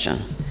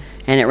question.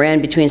 And it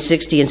ran between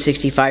 60 and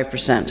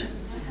 65%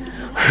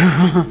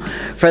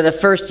 for the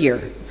first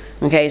year.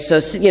 Okay, so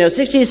 60 to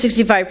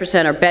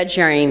 65% are bed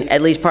sharing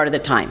at least part of the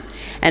time.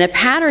 And a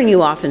pattern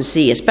you often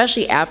see,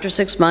 especially after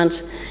 6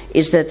 months,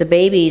 is that the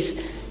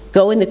babies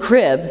go in the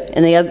crib,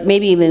 and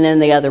maybe even in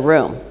the other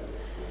room,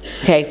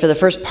 okay, for the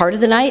first part of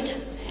the night,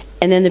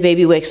 and then the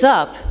baby wakes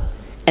up,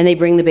 and they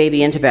bring the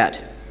baby into bed.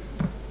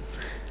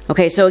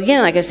 Okay, so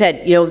again, like I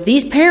said,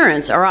 these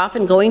parents are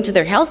often going to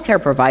their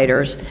healthcare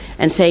providers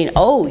and saying,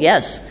 oh,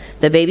 yes,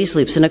 the baby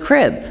sleeps in a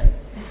crib.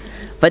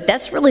 But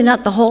that's really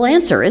not the whole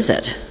answer, is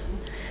it?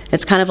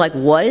 It's kind of like,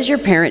 what is your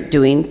parent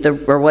doing,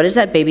 or what is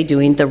that baby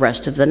doing the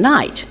rest of the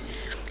night?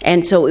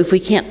 And so if we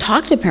can't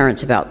talk to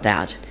parents about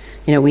that,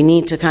 we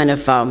need to kind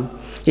of,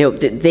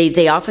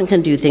 they often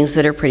can do things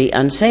that are pretty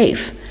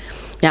unsafe.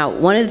 Now,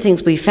 one of the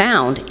things we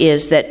found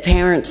is that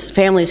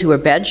families who are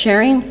bed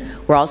sharing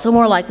were also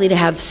more likely to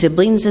have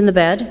siblings in the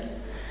bed.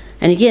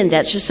 And again,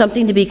 that's just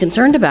something to be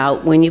concerned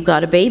about when you've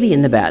got a baby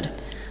in the bed.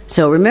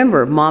 So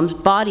remember, mom's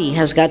body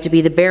has got to be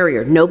the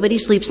barrier. Nobody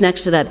sleeps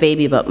next to that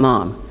baby but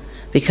mom,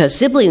 because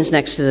siblings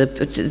next to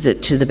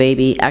the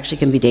baby actually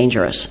can be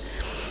dangerous.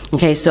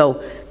 Okay,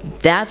 so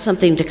that's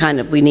something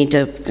to we need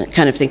to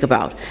kind of think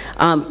about.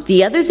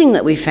 The other thing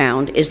that we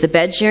found is the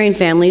bed sharing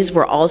families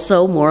were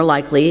also more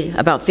likely,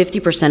 about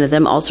 50% of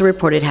them also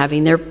reported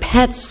having their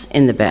pets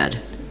in the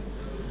bed.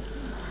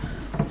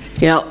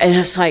 And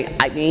it's like,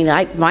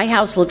 my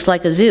house looks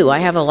like a zoo. I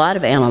have a lot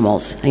of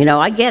animals.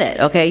 I get it,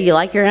 okay? You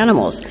like your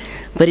animals.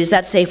 But is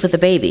that safe with a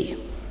baby?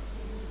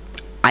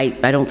 I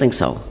don't think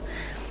so.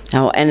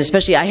 Now, and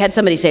especially, I had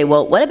somebody say,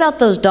 well, what about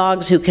those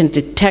dogs who can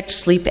detect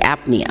sleep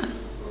apnea?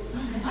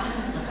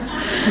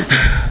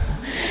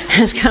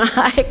 It's kind of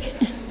like,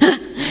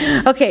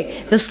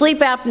 okay, the sleep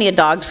apnea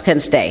dogs can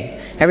stay.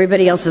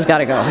 Everybody else has got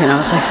to go,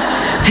 It's like,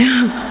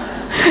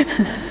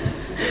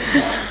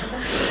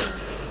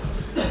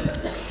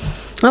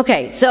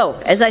 okay, so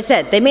as I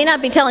said, they may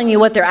not be telling you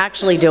what they're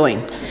actually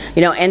doing,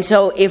 and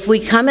so if we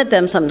come at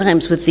them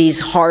sometimes with these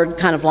hard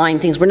kind of lying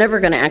things, we're never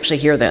going to actually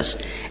hear this.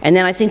 And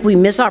then I think we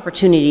miss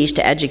opportunities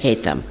to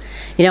educate them,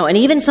 and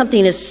even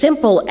something as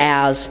simple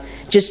as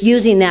just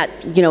using that,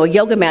 a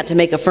yoga mat to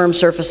make a firm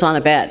surface on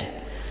a bed.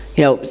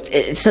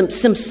 Some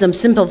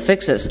simple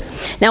fixes.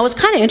 Now, what's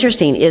kind of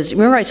interesting is,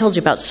 remember I told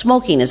you about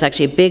smoking is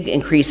actually a big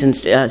increase in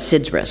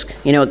SIDS risk.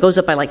 It goes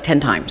up by like 10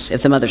 times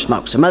if the mother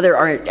smokes, or mother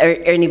or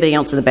anybody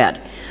else in the bed.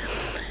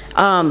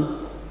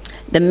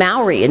 The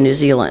Maori in New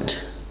Zealand,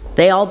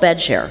 they all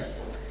bed share,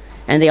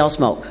 and they all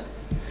smoke.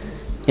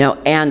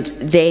 And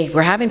they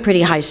were having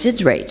pretty high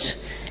SIDS rates.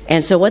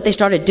 And so what they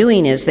started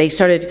doing is they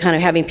started kind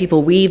of having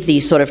people weave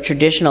these sort of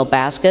traditional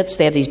baskets.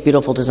 They have these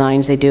beautiful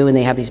designs they do, and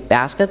they have these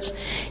baskets,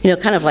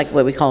 kind of like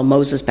what we call a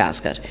Moses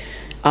basket.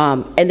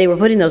 And they were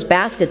putting those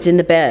baskets in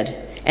the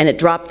bed, and it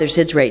dropped their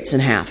SIDS rates in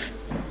half.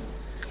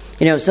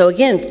 So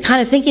again,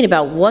 kind of thinking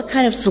about what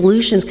kind of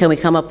solutions can we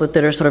come up with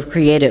that are sort of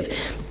creative.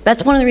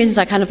 That's one of the reasons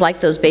I kind of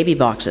like those baby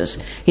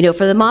boxes.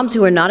 For the moms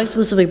who are not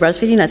exclusively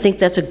breastfeeding, I think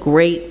that's a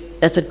great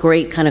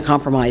kind of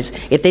compromise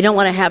if they don't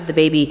want to have the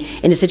baby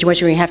in a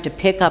situation where you have to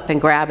pick up and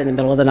grab in the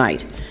middle of the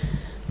night.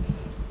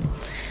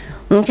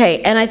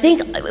 Okay, and I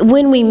think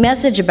when we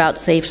message about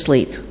safe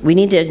sleep, we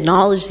need to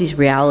acknowledge these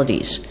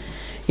realities.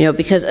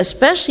 Because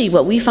especially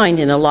what we find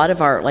in a lot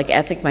of our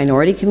ethnic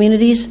minority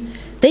communities,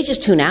 they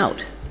just tune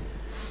out.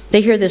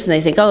 They hear this and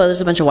they think, oh,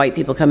 there's a bunch of white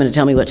people coming to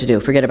tell me what to do.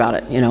 Forget about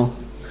it,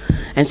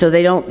 And so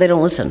they don't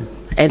listen.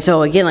 And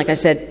so again, like I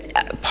said,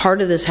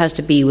 part of this has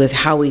to be with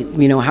how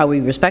we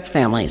respect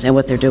families and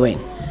what they're doing.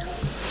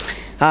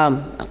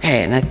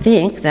 Okay, and I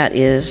think that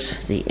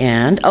is the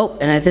end. Oh,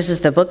 and this is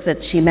the book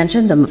that she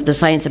mentioned, The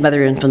Science of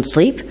Mother and Infant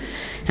Sleep.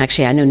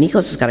 Actually, I know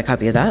Nikos has got a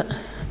copy of that.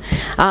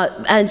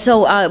 And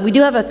so we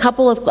do have a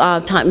couple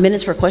of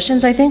minutes for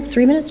questions, I think.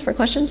 3 minutes for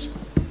questions?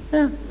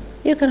 Yeah,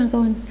 you can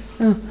go in.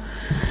 Yeah.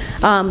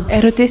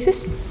 Ερωτήσεις?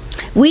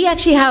 We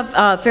actually have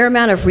a fair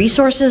amount of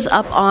resources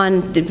up on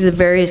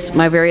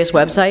my various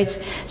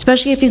websites,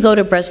 especially if you go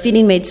to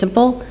Breastfeeding Made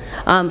Simple.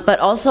 But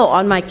also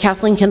on my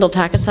Kathleen Kendall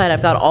Tackett site,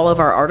 I've got all of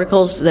our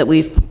articles that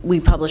we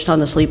published on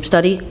the sleep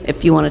study,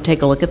 if you want to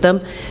take a look at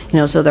them.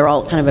 So they're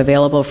all kind of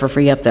available for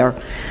free up there.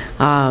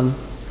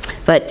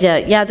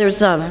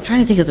 There's, I'm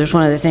trying to think if there's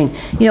one other thing.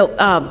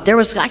 There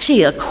was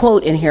actually a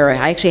quote in here.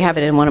 I actually have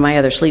it in one of my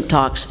other sleep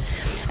talks.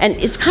 And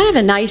it's kind of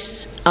a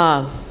nice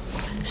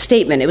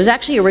statement. It was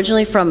actually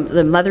originally from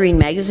the Mothering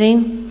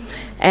magazine,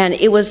 and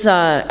it was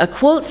a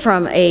quote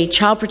from a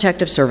child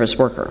protective service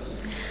worker.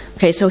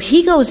 Okay, so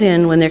he goes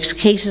in when there's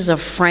cases of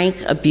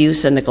frank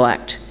abuse and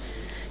neglect,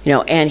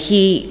 and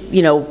he,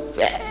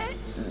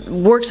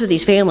 works with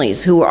these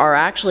families who are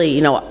actually,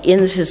 in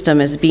the system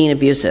as being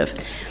abusive.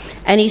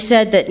 And he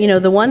said that,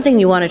 the one thing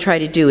you want to try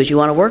to do is you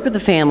want to work with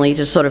the family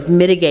to sort of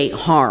mitigate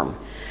harm,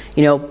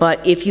 but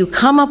if you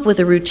come up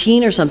with a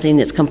routine or something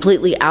that's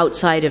completely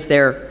outside of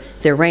their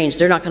range,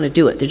 they're not going to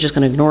do it. They're just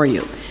going to ignore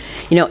you.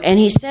 And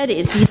he said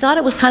he thought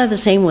it was kind of the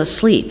same with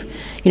sleep.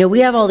 We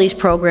have all these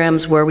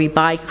programs where we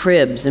buy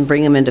cribs and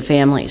bring them into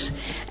families.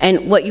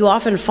 And what you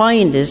often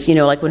find is,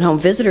 like when home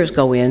visitors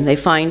go in, they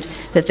find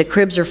that the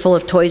cribs are full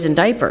of toys and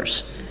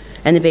diapers,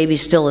 and the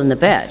baby's still in the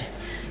bed.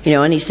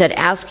 And he said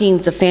asking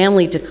the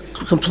family to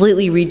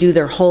completely redo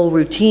their whole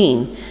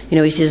routine,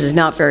 he says is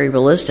not very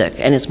realistic,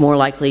 and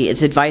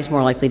it's advice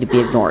more likely to be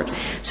ignored.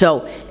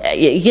 So,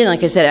 again,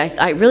 like I said,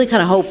 I really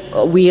kind of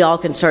hope we all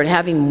can start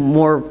having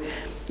more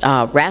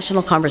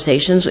rational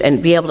conversations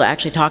and be able to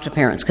actually talk to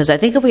parents. Because I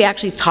think if we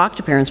actually talk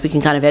to parents, we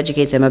can kind of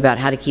educate them about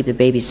how to keep the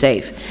baby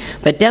safe.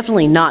 But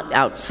definitely not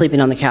out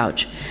sleeping on the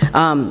couch.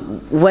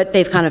 What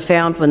they've kind of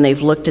found when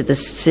they've looked at the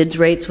SIDS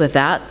rates with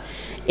that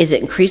is it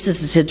increases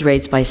the SIDS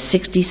rates by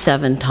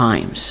 67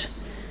 times.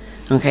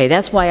 Okay,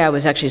 that's why I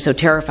was actually so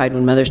terrified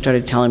when mothers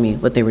started telling me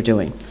what they were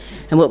doing.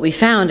 And what we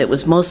found, it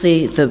was mostly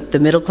the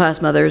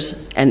middle-class mothers,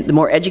 and the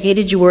more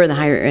educated you were, the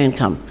higher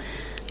income.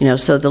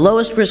 So the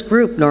lowest risk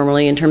group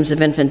normally in terms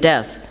of infant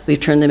death, we've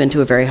turned them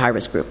into a very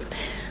high-risk group.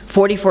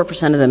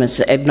 44% of them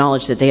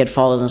acknowledged that they had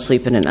fallen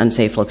asleep in an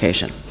unsafe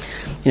location.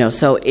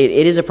 So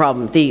it is a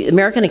problem. The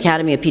American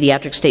Academy of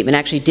Pediatrics statement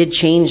actually did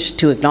change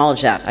to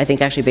acknowledge that, I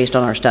think actually based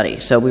on our study.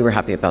 So we were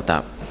happy about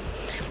that.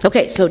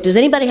 Okay, so does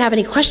anybody have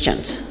any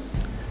questions?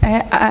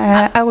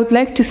 I would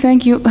like to thank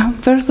you,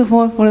 first of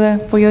all,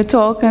 for your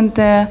talk, and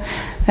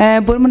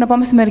μπορούμε να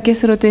πάμε σε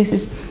μερικές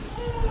ερωτήσεις.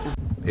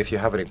 If you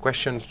have any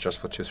questions, just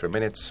for 2-3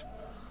 minutes.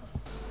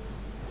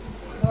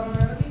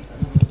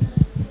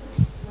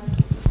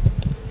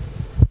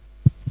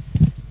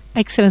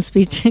 Excellent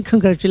speech.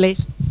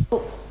 Congratulations.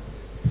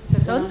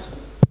 Is that on?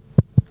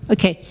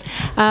 Okay.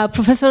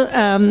 Professor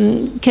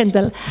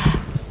Kendall,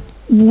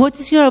 what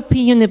is your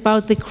opinion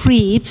about the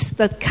cribs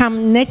that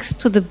come next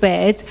to the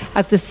bed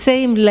at the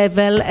same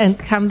level and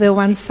come the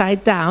one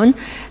side down?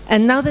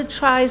 And now they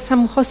try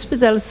some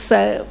hospitals,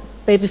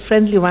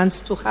 baby-friendly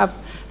ones, to have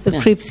the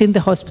cribs in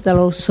the hospital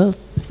also.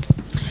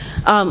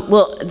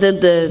 Well,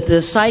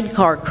 the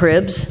sidecar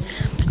cribs,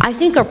 I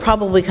think, are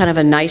probably kind of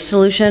a nice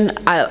solution.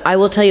 I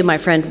will tell you, my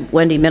friend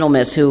Wendy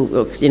Middlemiss,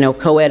 who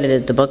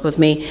co-edited the book with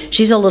me,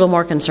 she's a little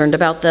more concerned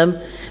about them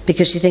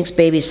because she thinks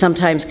babies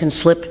sometimes can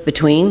slip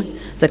between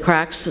the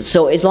cracks.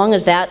 So as long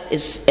as that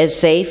is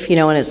safe,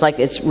 and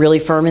it's really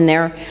firm in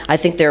there, I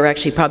think they're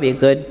actually probably a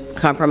good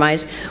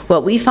compromise.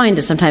 What we find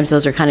is sometimes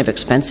those are kind of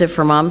expensive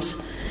for moms.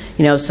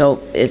 So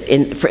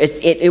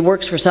it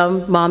works for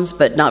some moms,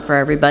 but not for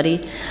everybody.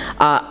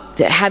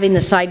 Having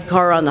the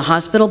sidecar on the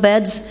hospital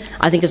beds,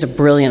 I think, is a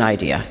brilliant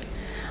idea.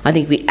 I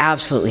think we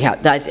absolutely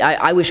have.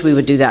 I wish we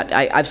would do that.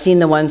 I've seen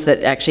the ones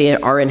that actually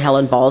are in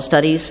Helen Ball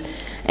studies,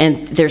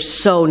 and they're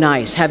so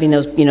nice having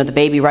those, the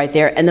baby right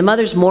there. And the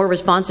mother's more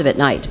responsive at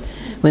night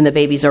when the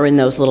babies are in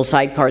those little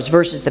sidecars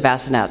versus the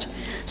bassinet.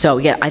 So,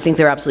 yeah, I think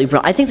they're absolutely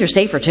brilliant. I think they're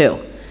safer, too,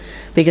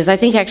 because I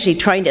think actually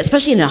trying to,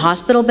 especially in a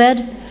hospital bed,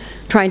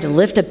 trying to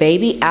lift a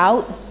baby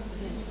out,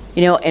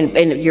 and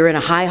you're in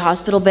a high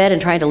hospital bed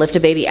and trying to lift a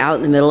baby out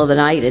in the middle of the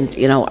night, and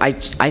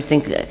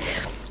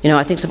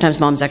I think sometimes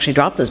moms actually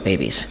drop those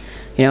babies,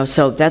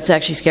 so that's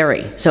actually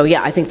scary. So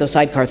yeah, I think those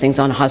sidecar things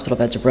on hospital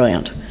beds are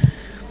brilliant.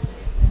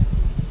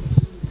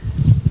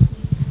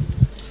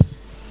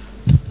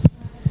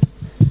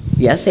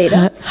 Yes,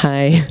 Ada?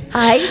 Hi.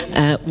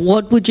 Hi.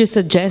 What would you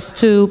suggest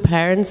to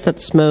parents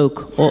that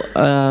smoke, or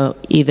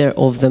either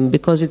of them?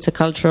 Because it's a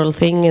cultural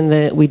thing,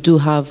 and we do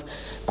have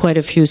quite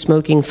a few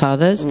smoking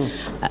fathers.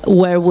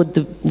 Where would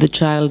the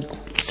child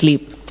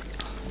sleep?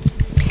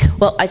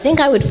 Well, I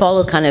think I would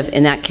follow kind of,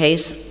 in that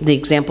case, the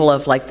example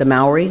of like the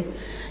Maori,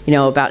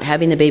 about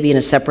having the baby in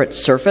a separate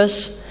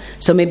surface.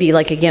 So maybe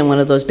again, one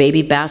of those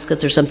baby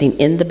baskets or something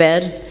in the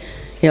bed.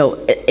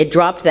 It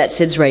dropped that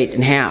SIDS rate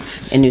in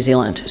half in New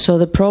Zealand. So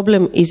the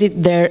problem, is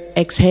it their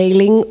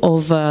exhaling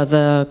of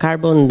the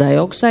carbon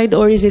dioxide,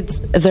 or is it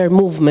their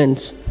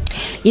movement?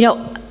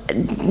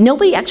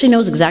 Nobody actually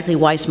knows exactly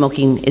why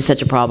smoking is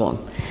such a problem.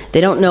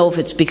 They don't know if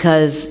it's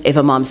because if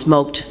a mom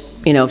smoked,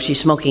 if she's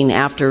smoking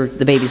after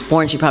the baby's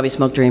born, she probably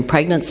smoked during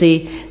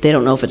pregnancy. They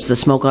don't know if it's the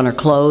smoke on her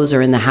clothes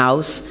or in the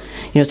house.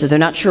 So they're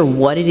not sure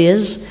what it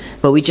is,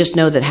 but we just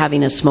know that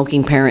having a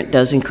smoking parent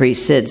does increase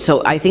SIDS.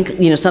 So I think,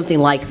 something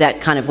like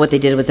that, kind of what they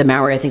did with the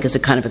Maori, I think is a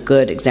kind of a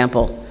good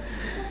example,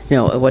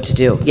 of what to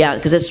do. Yeah,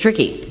 because it's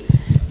tricky.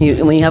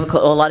 When you have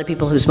a lot of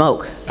people who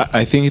smoke.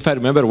 I think, if I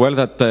remember well,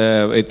 that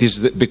it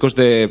is because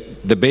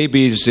the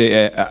baby is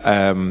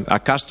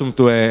accustomed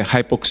to a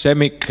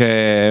hypoxemic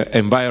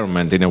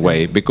environment in a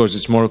way, because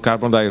it's more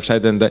carbon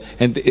dioxide and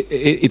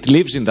it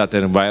lives in that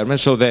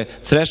environment. So the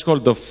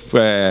threshold of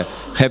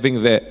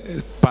having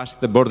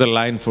past the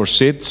borderline for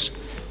SIDS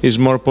is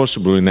more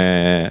possible in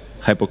a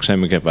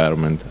hypoxemic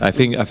environment. I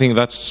think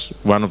that's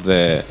one of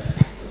the.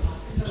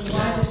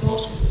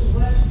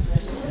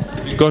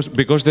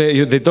 Because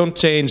they don't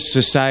change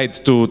the side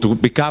to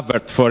be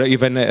covered for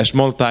even a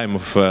small time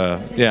of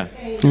yeah.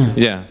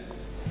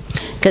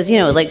 Because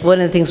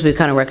one of the things we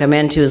kind of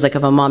recommend too is if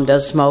a mom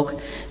does smoke,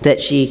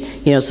 that she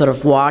sort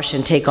of wash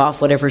and take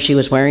off whatever she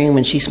was wearing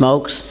when she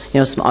smokes.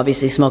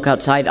 Obviously smoke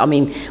outside. I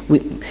mean,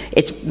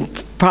 it's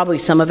probably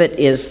some of it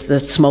is the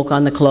smoke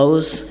on the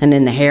clothes and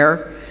in the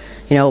hair.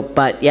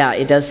 But yeah,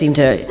 it does seem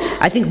to.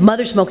 I think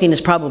mother smoking is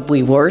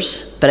probably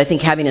worse, but I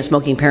think having a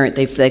smoking parent,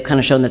 they've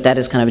kind of shown that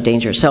is kind of a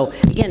danger. So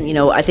again,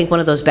 I think one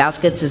of those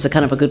baskets is a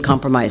kind of a good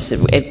compromise.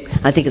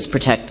 I think it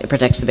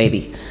protects the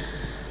baby.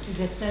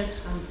 The third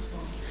hand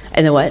smoking.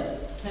 And the what?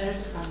 Third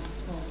hand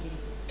smoking,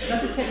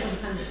 not the second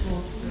hand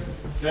smoke.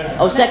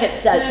 Oh,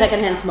 second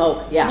hand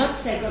smoke. Yeah. Not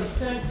second,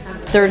 third hand.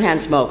 Third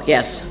hand smoke.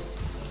 Yes.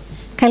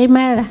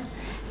 Καλημέρα.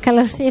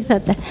 Καλώς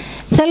ήρθατε.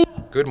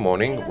 Good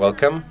morning.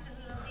 Welcome.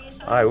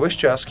 I wish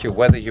to ask you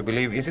whether you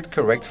believe, is it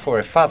correct for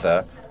a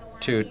father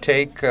to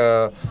take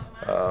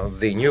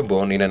the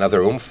newborn in another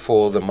room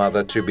for the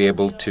mother to be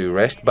able to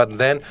rest, but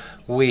then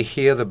we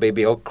hear the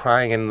baby all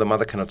crying and the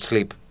mother cannot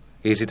sleep.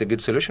 Is it a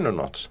good solution or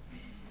not?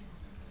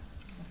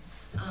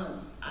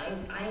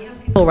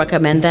 People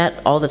recommend that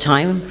all the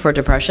time for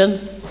depression,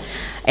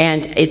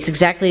 and it's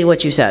exactly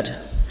what you said.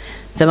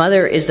 The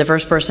mother is the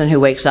first person who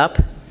wakes up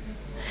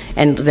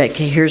and that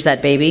hears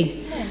that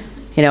baby,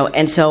 you know,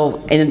 and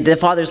the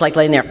father's like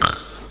laying there,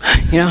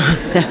 you know.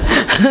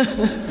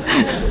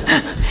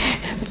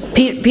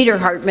 Peter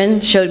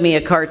Hartman showed me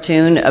a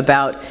cartoon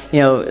about, you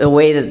know, the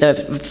way that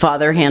the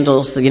father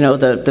handles, you know,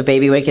 the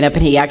baby waking up,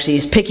 and he actually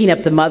is picking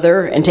up the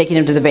mother and taking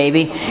him to the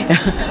baby.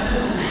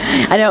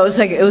 I know,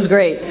 it was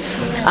great.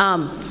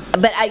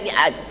 But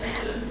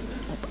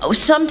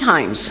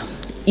sometimes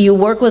you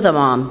work with a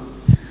mom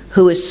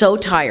who is so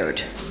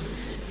tired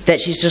that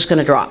she's just going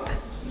to drop.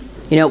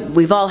 You know,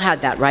 we've all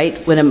had that, right?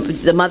 When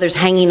the mother's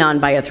hanging on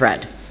by a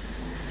thread.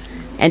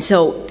 And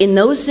so in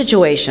those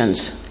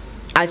situations,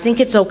 I think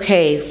it's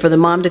okay for the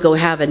mom to go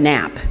have a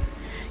nap.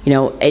 You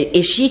know,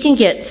 if she can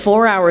get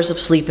 4 hours of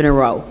sleep in a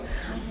row,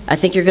 I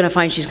think you're going to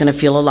find she's going to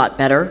feel a lot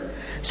better.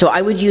 So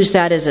I would use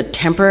that as a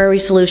temporary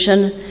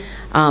solution.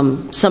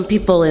 Some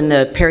people in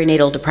the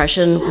perinatal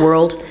depression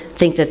world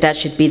think that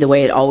should be the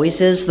way it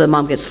always is. The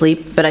mom gets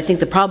sleep. But I think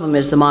the problem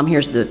is the mom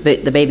hears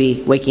the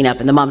baby waking up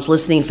and the mom's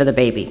listening for the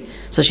baby.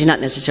 So she's not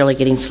necessarily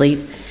getting sleep.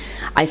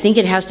 I think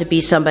it has to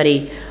be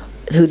somebody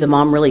who the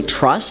mom really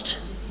trusts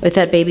with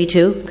that baby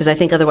too, because I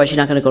think otherwise she's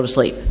not going to go to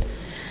sleep.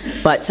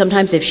 But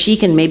sometimes if she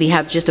can maybe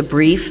have just a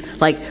brief,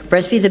 like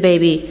breastfeed the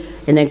baby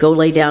and then go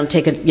lay down,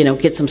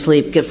 get some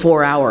sleep, get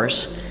 4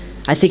 hours,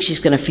 I think she's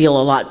going to feel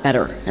a lot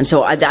better. And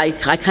so I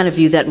kind of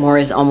view that more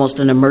as almost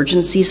an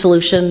emergency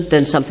solution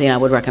than something I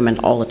would recommend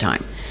all the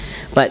time.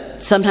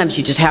 But sometimes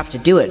you just have to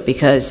do it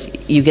because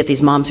you get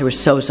these moms who are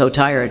so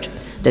tired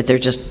that they're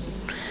just,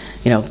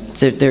 you know,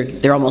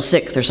 they're almost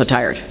sick. They're so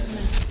tired.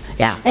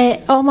 Yeah.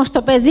 Όμως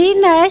το παιδί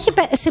να έχει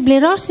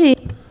συμπληρώσει.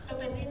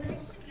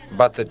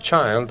 But the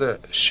child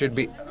should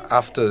be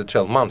after the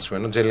 12 months. We're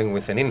not dealing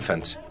with an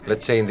infant.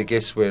 Let's say in the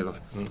case we're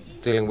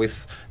dealing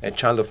with a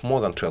child of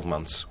more than 12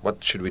 months.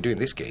 What should we do in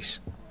this case?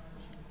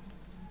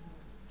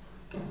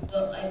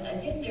 Well, I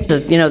think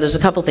there's a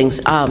couple things.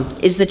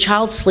 Is the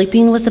child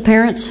sleeping with the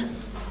parents?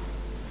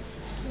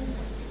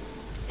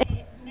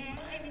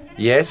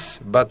 Yes,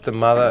 but the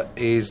mother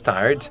is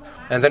tired,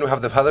 and then we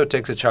have the father who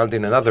takes the child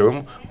in another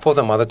room for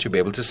the mother to be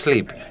able to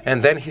sleep.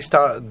 And then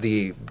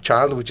the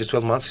child, which is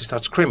 12 months, he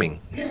starts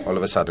screaming all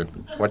of a sudden.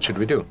 What should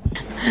we do?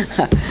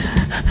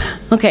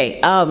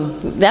 Okay,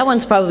 that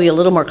one's probably a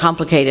little more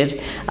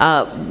complicated.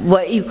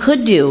 What you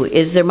could do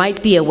is there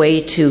might be a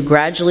way to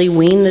gradually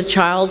wean the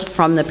child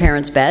from the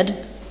parent's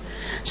bed.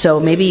 So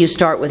maybe you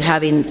start with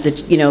having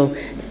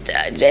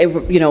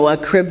a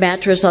crib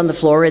mattress on the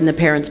floor in the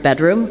parent's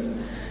bedroom.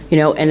 You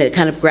know, and it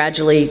kind of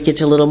gradually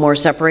gets a little more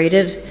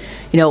separated,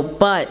 you know,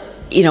 but,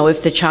 you know,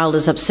 if the child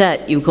is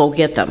upset, you go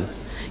get them.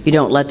 You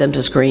don't let them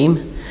to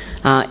scream.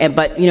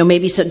 But, you know,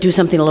 maybe do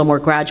something a little more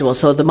gradual.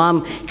 So the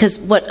mom, because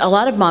what a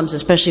lot of moms,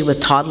 especially with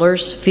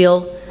toddlers, they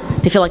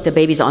feel like the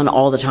baby's on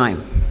all the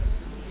time.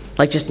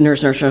 Like just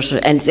nurse.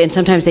 And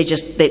sometimes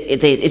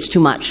it's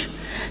too much.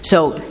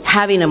 So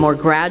having a more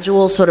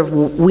gradual sort of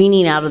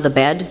weaning out of the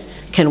bed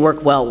can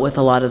work well with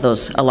a lot of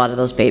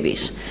those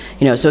babies.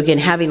 You know, so again,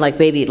 having like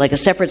a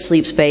separate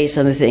sleep space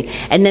and the thing.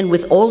 And then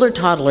with older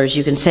toddlers,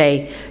 you can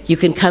say, you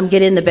can come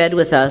get in the bed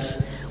with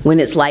us when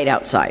it's light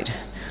outside,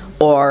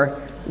 or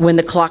when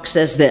the clock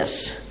says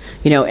this,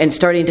 you know, and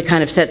starting to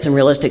kind of set some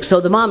realistic.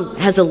 So the mom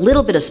has a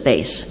little bit of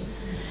space,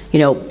 you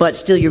know, but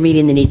still you're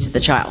meeting the needs of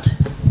the child.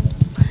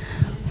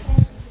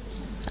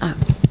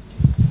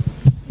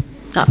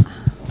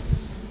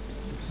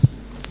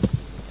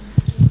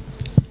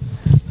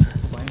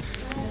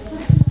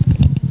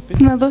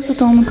 Να δώσω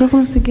το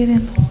μικρόφωνο στην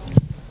κυρία.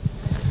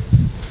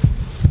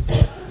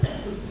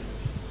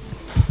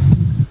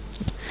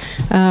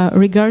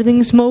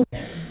 Regarding smoke,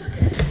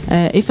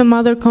 if a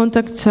mother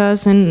contacts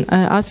us and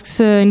asks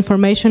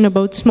information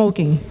about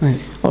smoking, right,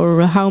 or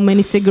how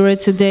many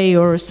cigarettes a day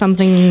or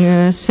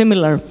something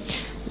similar,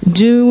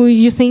 do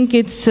you think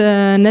it's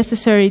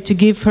necessary to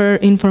give her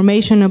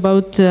information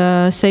about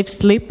safe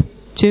sleep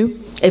too?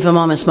 If a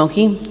mom is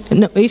smoking?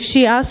 No, if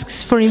she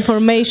asks for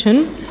information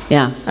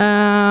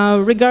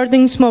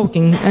regarding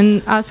smoking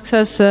and asks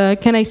us,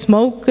 can I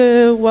smoke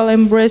while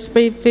I'm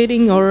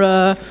breastfeeding,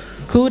 or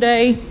could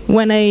I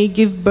when I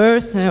give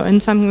birth,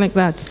 and something like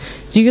that.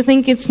 Do you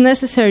think it's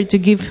necessary to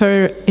give her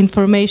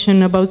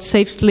information about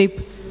safe sleep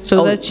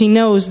so that she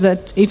knows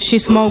that if she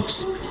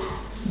smokes,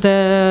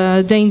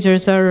 the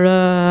dangers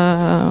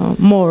are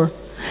more?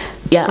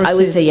 Yeah, I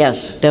would say yes.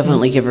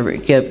 Definitely give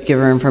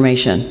her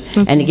information.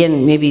 Okay. And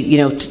again, maybe, you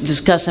know,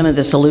 discuss some of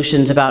the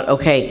solutions about,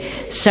 okay,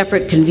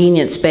 separate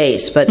convenient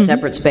space, but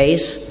separate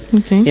space.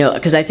 Okay. You know,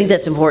 because I think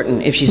that's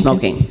important if she's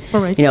smoking.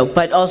 All right. You know,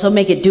 but also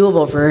make it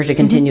doable for her to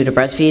continue to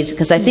breastfeed.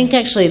 Because I think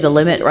actually the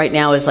limit right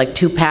now is like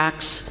 2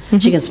 packs.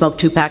 She can smoke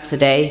 2 packs a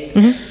day,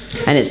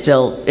 and it's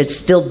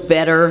still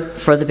better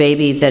for the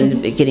baby than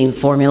getting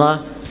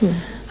formula.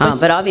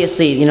 But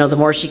obviously, the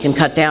more she can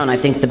cut down, I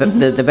think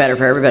the better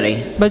for everybody.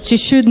 But she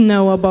should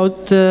know about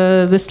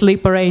the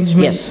sleep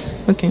arrangement. Yes.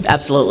 Okay.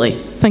 Absolutely.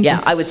 Thank you.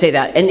 Yeah, I would say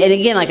that. And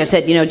again, like I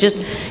said,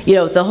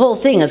 the whole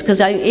thing is because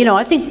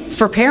I think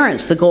for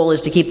parents the goal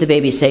is to keep the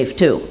baby safe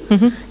too.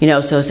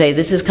 Mm-hmm. So say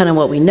this is kind of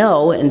what we know,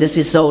 and this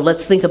is so.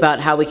 Let's think about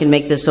how we can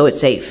make this so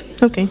it's safe.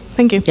 Okay.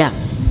 Thank you. Yeah.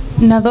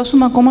 Να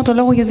δώσουμε ακόμα το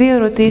λόγο για 2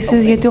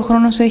 ερωτήσεις, γιατί ο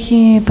χρόνος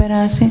έχει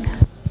περάσει.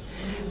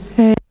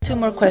 2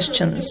 more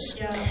questions.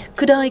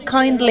 Could I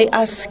kindly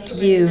ask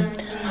you,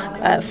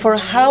 for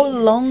how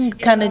long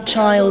can a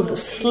child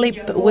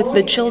sleep with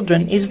the children?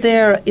 Is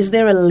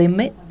there a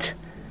limit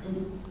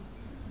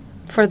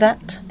for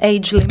that,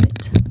 age limit?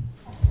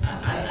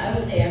 I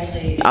would say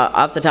actually,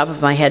 off the top of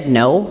my head,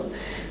 no.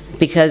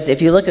 Because if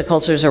you look at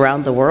cultures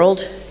around the world,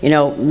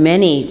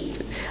 many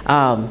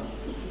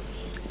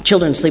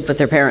children sleep with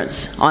their parents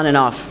on and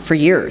off for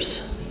years.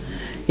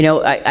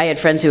 I had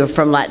friends who were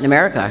from Latin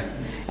America,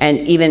 and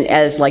even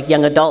as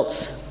young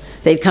adults,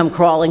 they'd come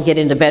crawl and get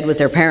into bed with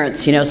their parents,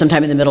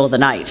 sometime in the middle of the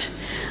night.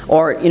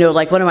 Or,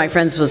 one of my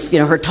friends was,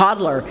 her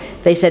toddler,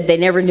 they said they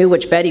never knew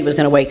which bed he was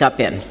going to wake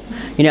up in,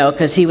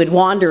 because he would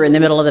wander in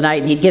the middle of the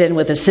night and he'd get in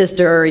with his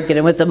sister, or he'd get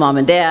in with the mom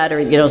and dad,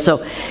 or,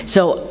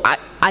 so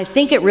I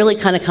think it really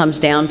kind of comes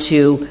down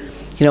to,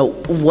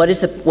 what is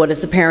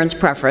the parent's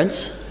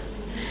preference?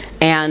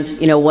 And,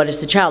 what is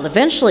the child?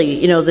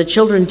 Eventually, the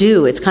children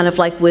do. It's kind of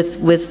like with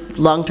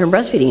long-term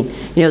breastfeeding.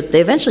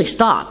 They eventually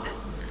stop.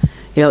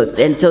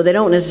 And so they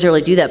don't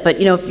necessarily do that. But,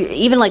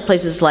 even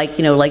places like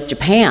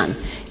Japan,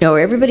 where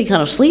everybody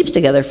kind of sleeps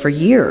together for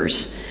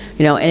years,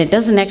 and it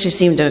doesn't actually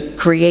seem to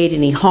create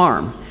any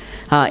harm.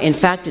 In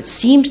fact, it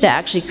seems to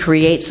actually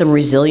create some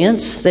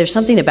resilience. There's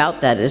something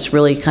about that that's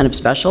really kind of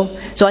special.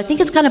 So I think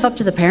it's kind of up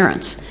to the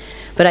parents.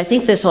 But I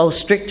think this whole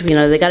strict,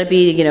 they got to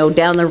be,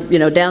 down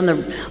the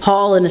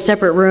hall in a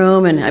separate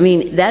room, and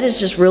that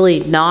is just really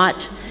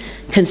not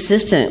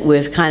consistent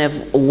with kind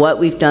of what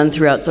we've done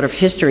throughout sort of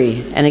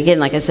history. And again,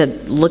 like I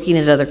said, looking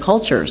at other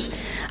cultures.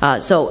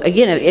 So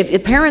again, if the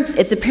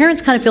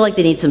parents kind of feel like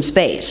they need some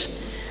space,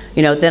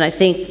 then I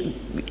think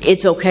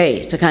it's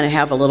okay to kind of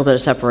have a little bit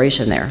of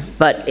separation there.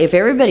 But if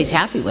everybody's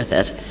happy with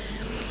it,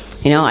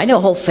 I know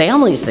whole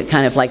families that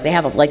kind of they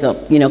have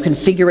a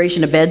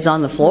configuration of beds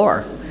on the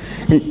floor.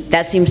 And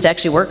that seems to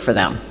actually work for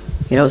them.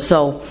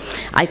 So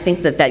I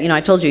think that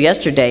I told you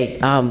yesterday,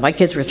 my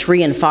kids were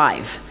 3 and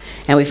 5,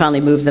 and we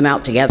finally moved them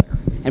out together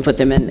and put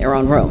them in their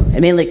own room.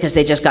 And mainly because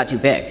they just got too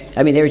big.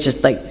 They were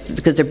just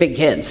because they're big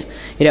kids,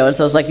 and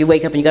so it's like you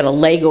wake up and you got a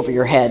leg over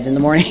your head in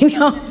the morning,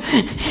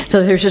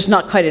 So there's just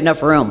not quite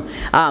enough room.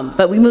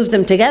 But we moved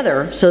them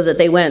together so that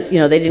they went,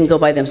 they didn't go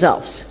by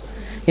themselves,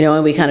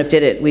 and we kind of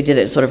we did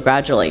it sort of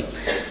gradually.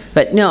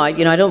 But no,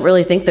 I don't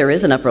really think there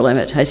is an upper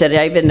limit. I said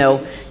I even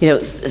know,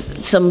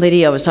 some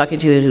lady I was talking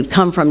to who'd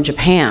come from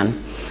Japan,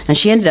 and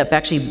she ended up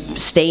actually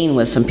staying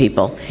with some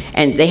people,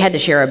 and they had to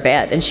share a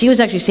bed. And she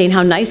was actually saying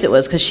how nice it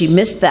was because she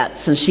missed that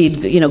since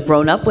she'd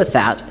grown up with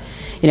that,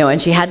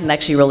 and she hadn't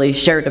actually really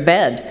shared a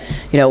bed,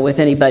 with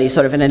anybody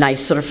sort of in a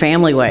nice sort of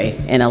family way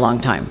in a long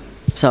time.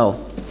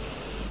 So,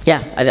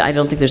 yeah, I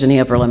don't think there's any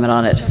upper limit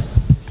on it.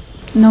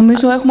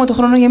 Νομίζω έχουμε το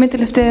χρόνο για μια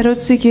τελευταία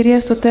ερώτηση,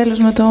 κυρία, στο τέλος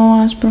με το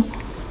άσπρο.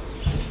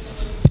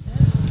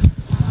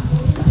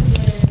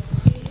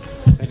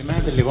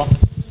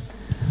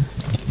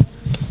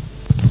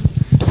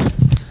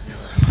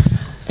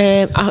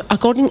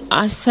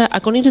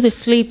 According to the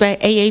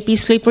AAP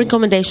sleep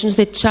recommendations,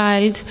 the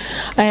child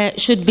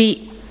should be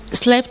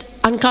slept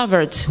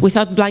uncovered,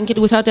 without blanket,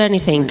 without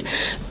anything.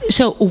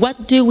 So what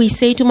do we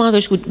say to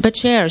mothers with bed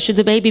share? Should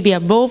the baby be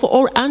above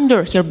or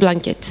under her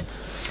blanket?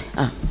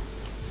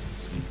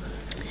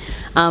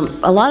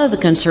 A lot of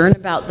the concern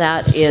about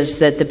that is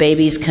that the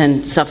babies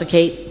can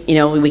suffocate.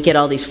 We get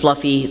all these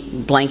fluffy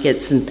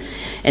blankets,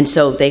 and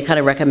so they kind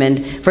of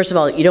recommend, first of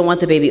all, you don't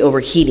want the baby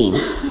overheating,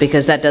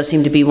 because that does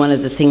seem to be one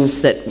of the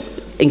things that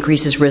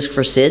increases risk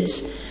for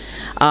SIDS.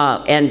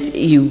 And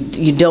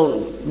you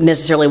don't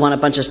necessarily want a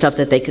bunch of stuff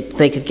that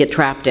they could get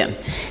trapped in,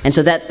 and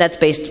so that's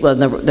based on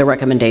the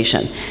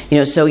recommendation.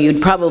 So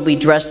you'd probably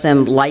dress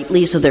them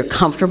lightly so they're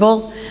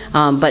comfortable,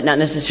 but not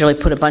necessarily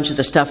put a bunch of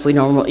the stuff we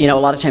normally, a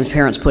lot of times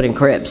parents put in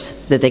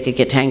cribs that they could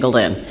get tangled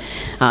in,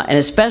 and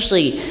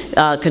especially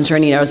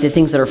concerning are the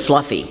things that are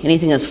fluffy.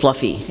 Anything that's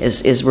fluffy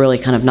is really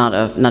kind of not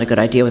a good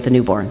idea with a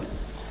newborn.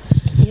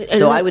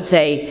 So I would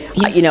say,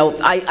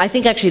 I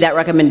think actually that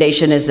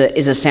recommendation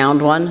is a sound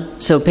one.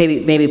 So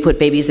maybe put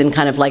babies in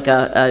kind of like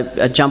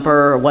a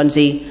jumper or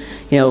onesie,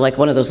 like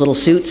one of those little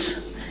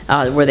suits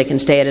where they can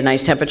stay at a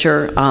nice temperature,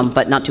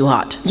 but not too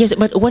hot. Yes,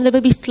 but when the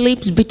baby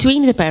sleeps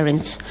between the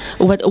parents,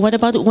 what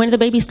about when the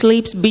baby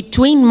sleeps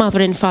between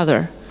mother and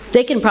father?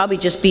 They can probably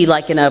just be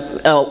like in a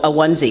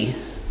onesie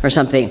or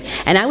something.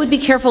 And I would be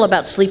careful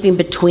about sleeping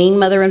between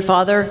mother and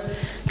father.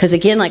 Because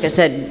again, like I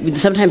said,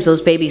 sometimes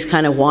those babies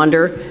kind of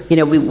wander.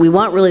 We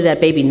want really that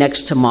baby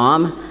next to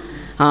mom.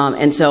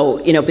 And so,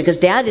 because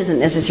dad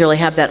doesn't necessarily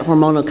have that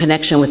hormonal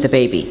connection with the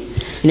baby.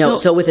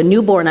 So with a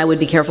newborn, I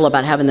would be careful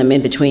about having them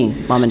in between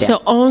mom and dad. So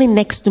only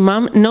next to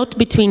mom, not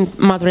between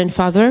mother and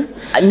father?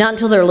 Not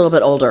until they're a little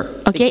bit older.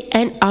 Okay,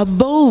 and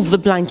above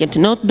the blanket,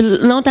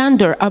 not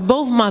under,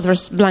 above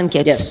mother's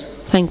blanket. Yes.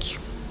 Thank you.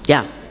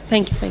 Yeah.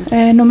 Thank you.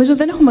 Νομίζω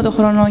δεν έχουμε το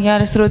χρόνο για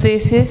άλλες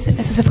ερωτήσεις.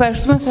 Σας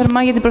ευχαριστούμε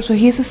θερμά για την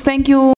προσοχή σας. Thank you.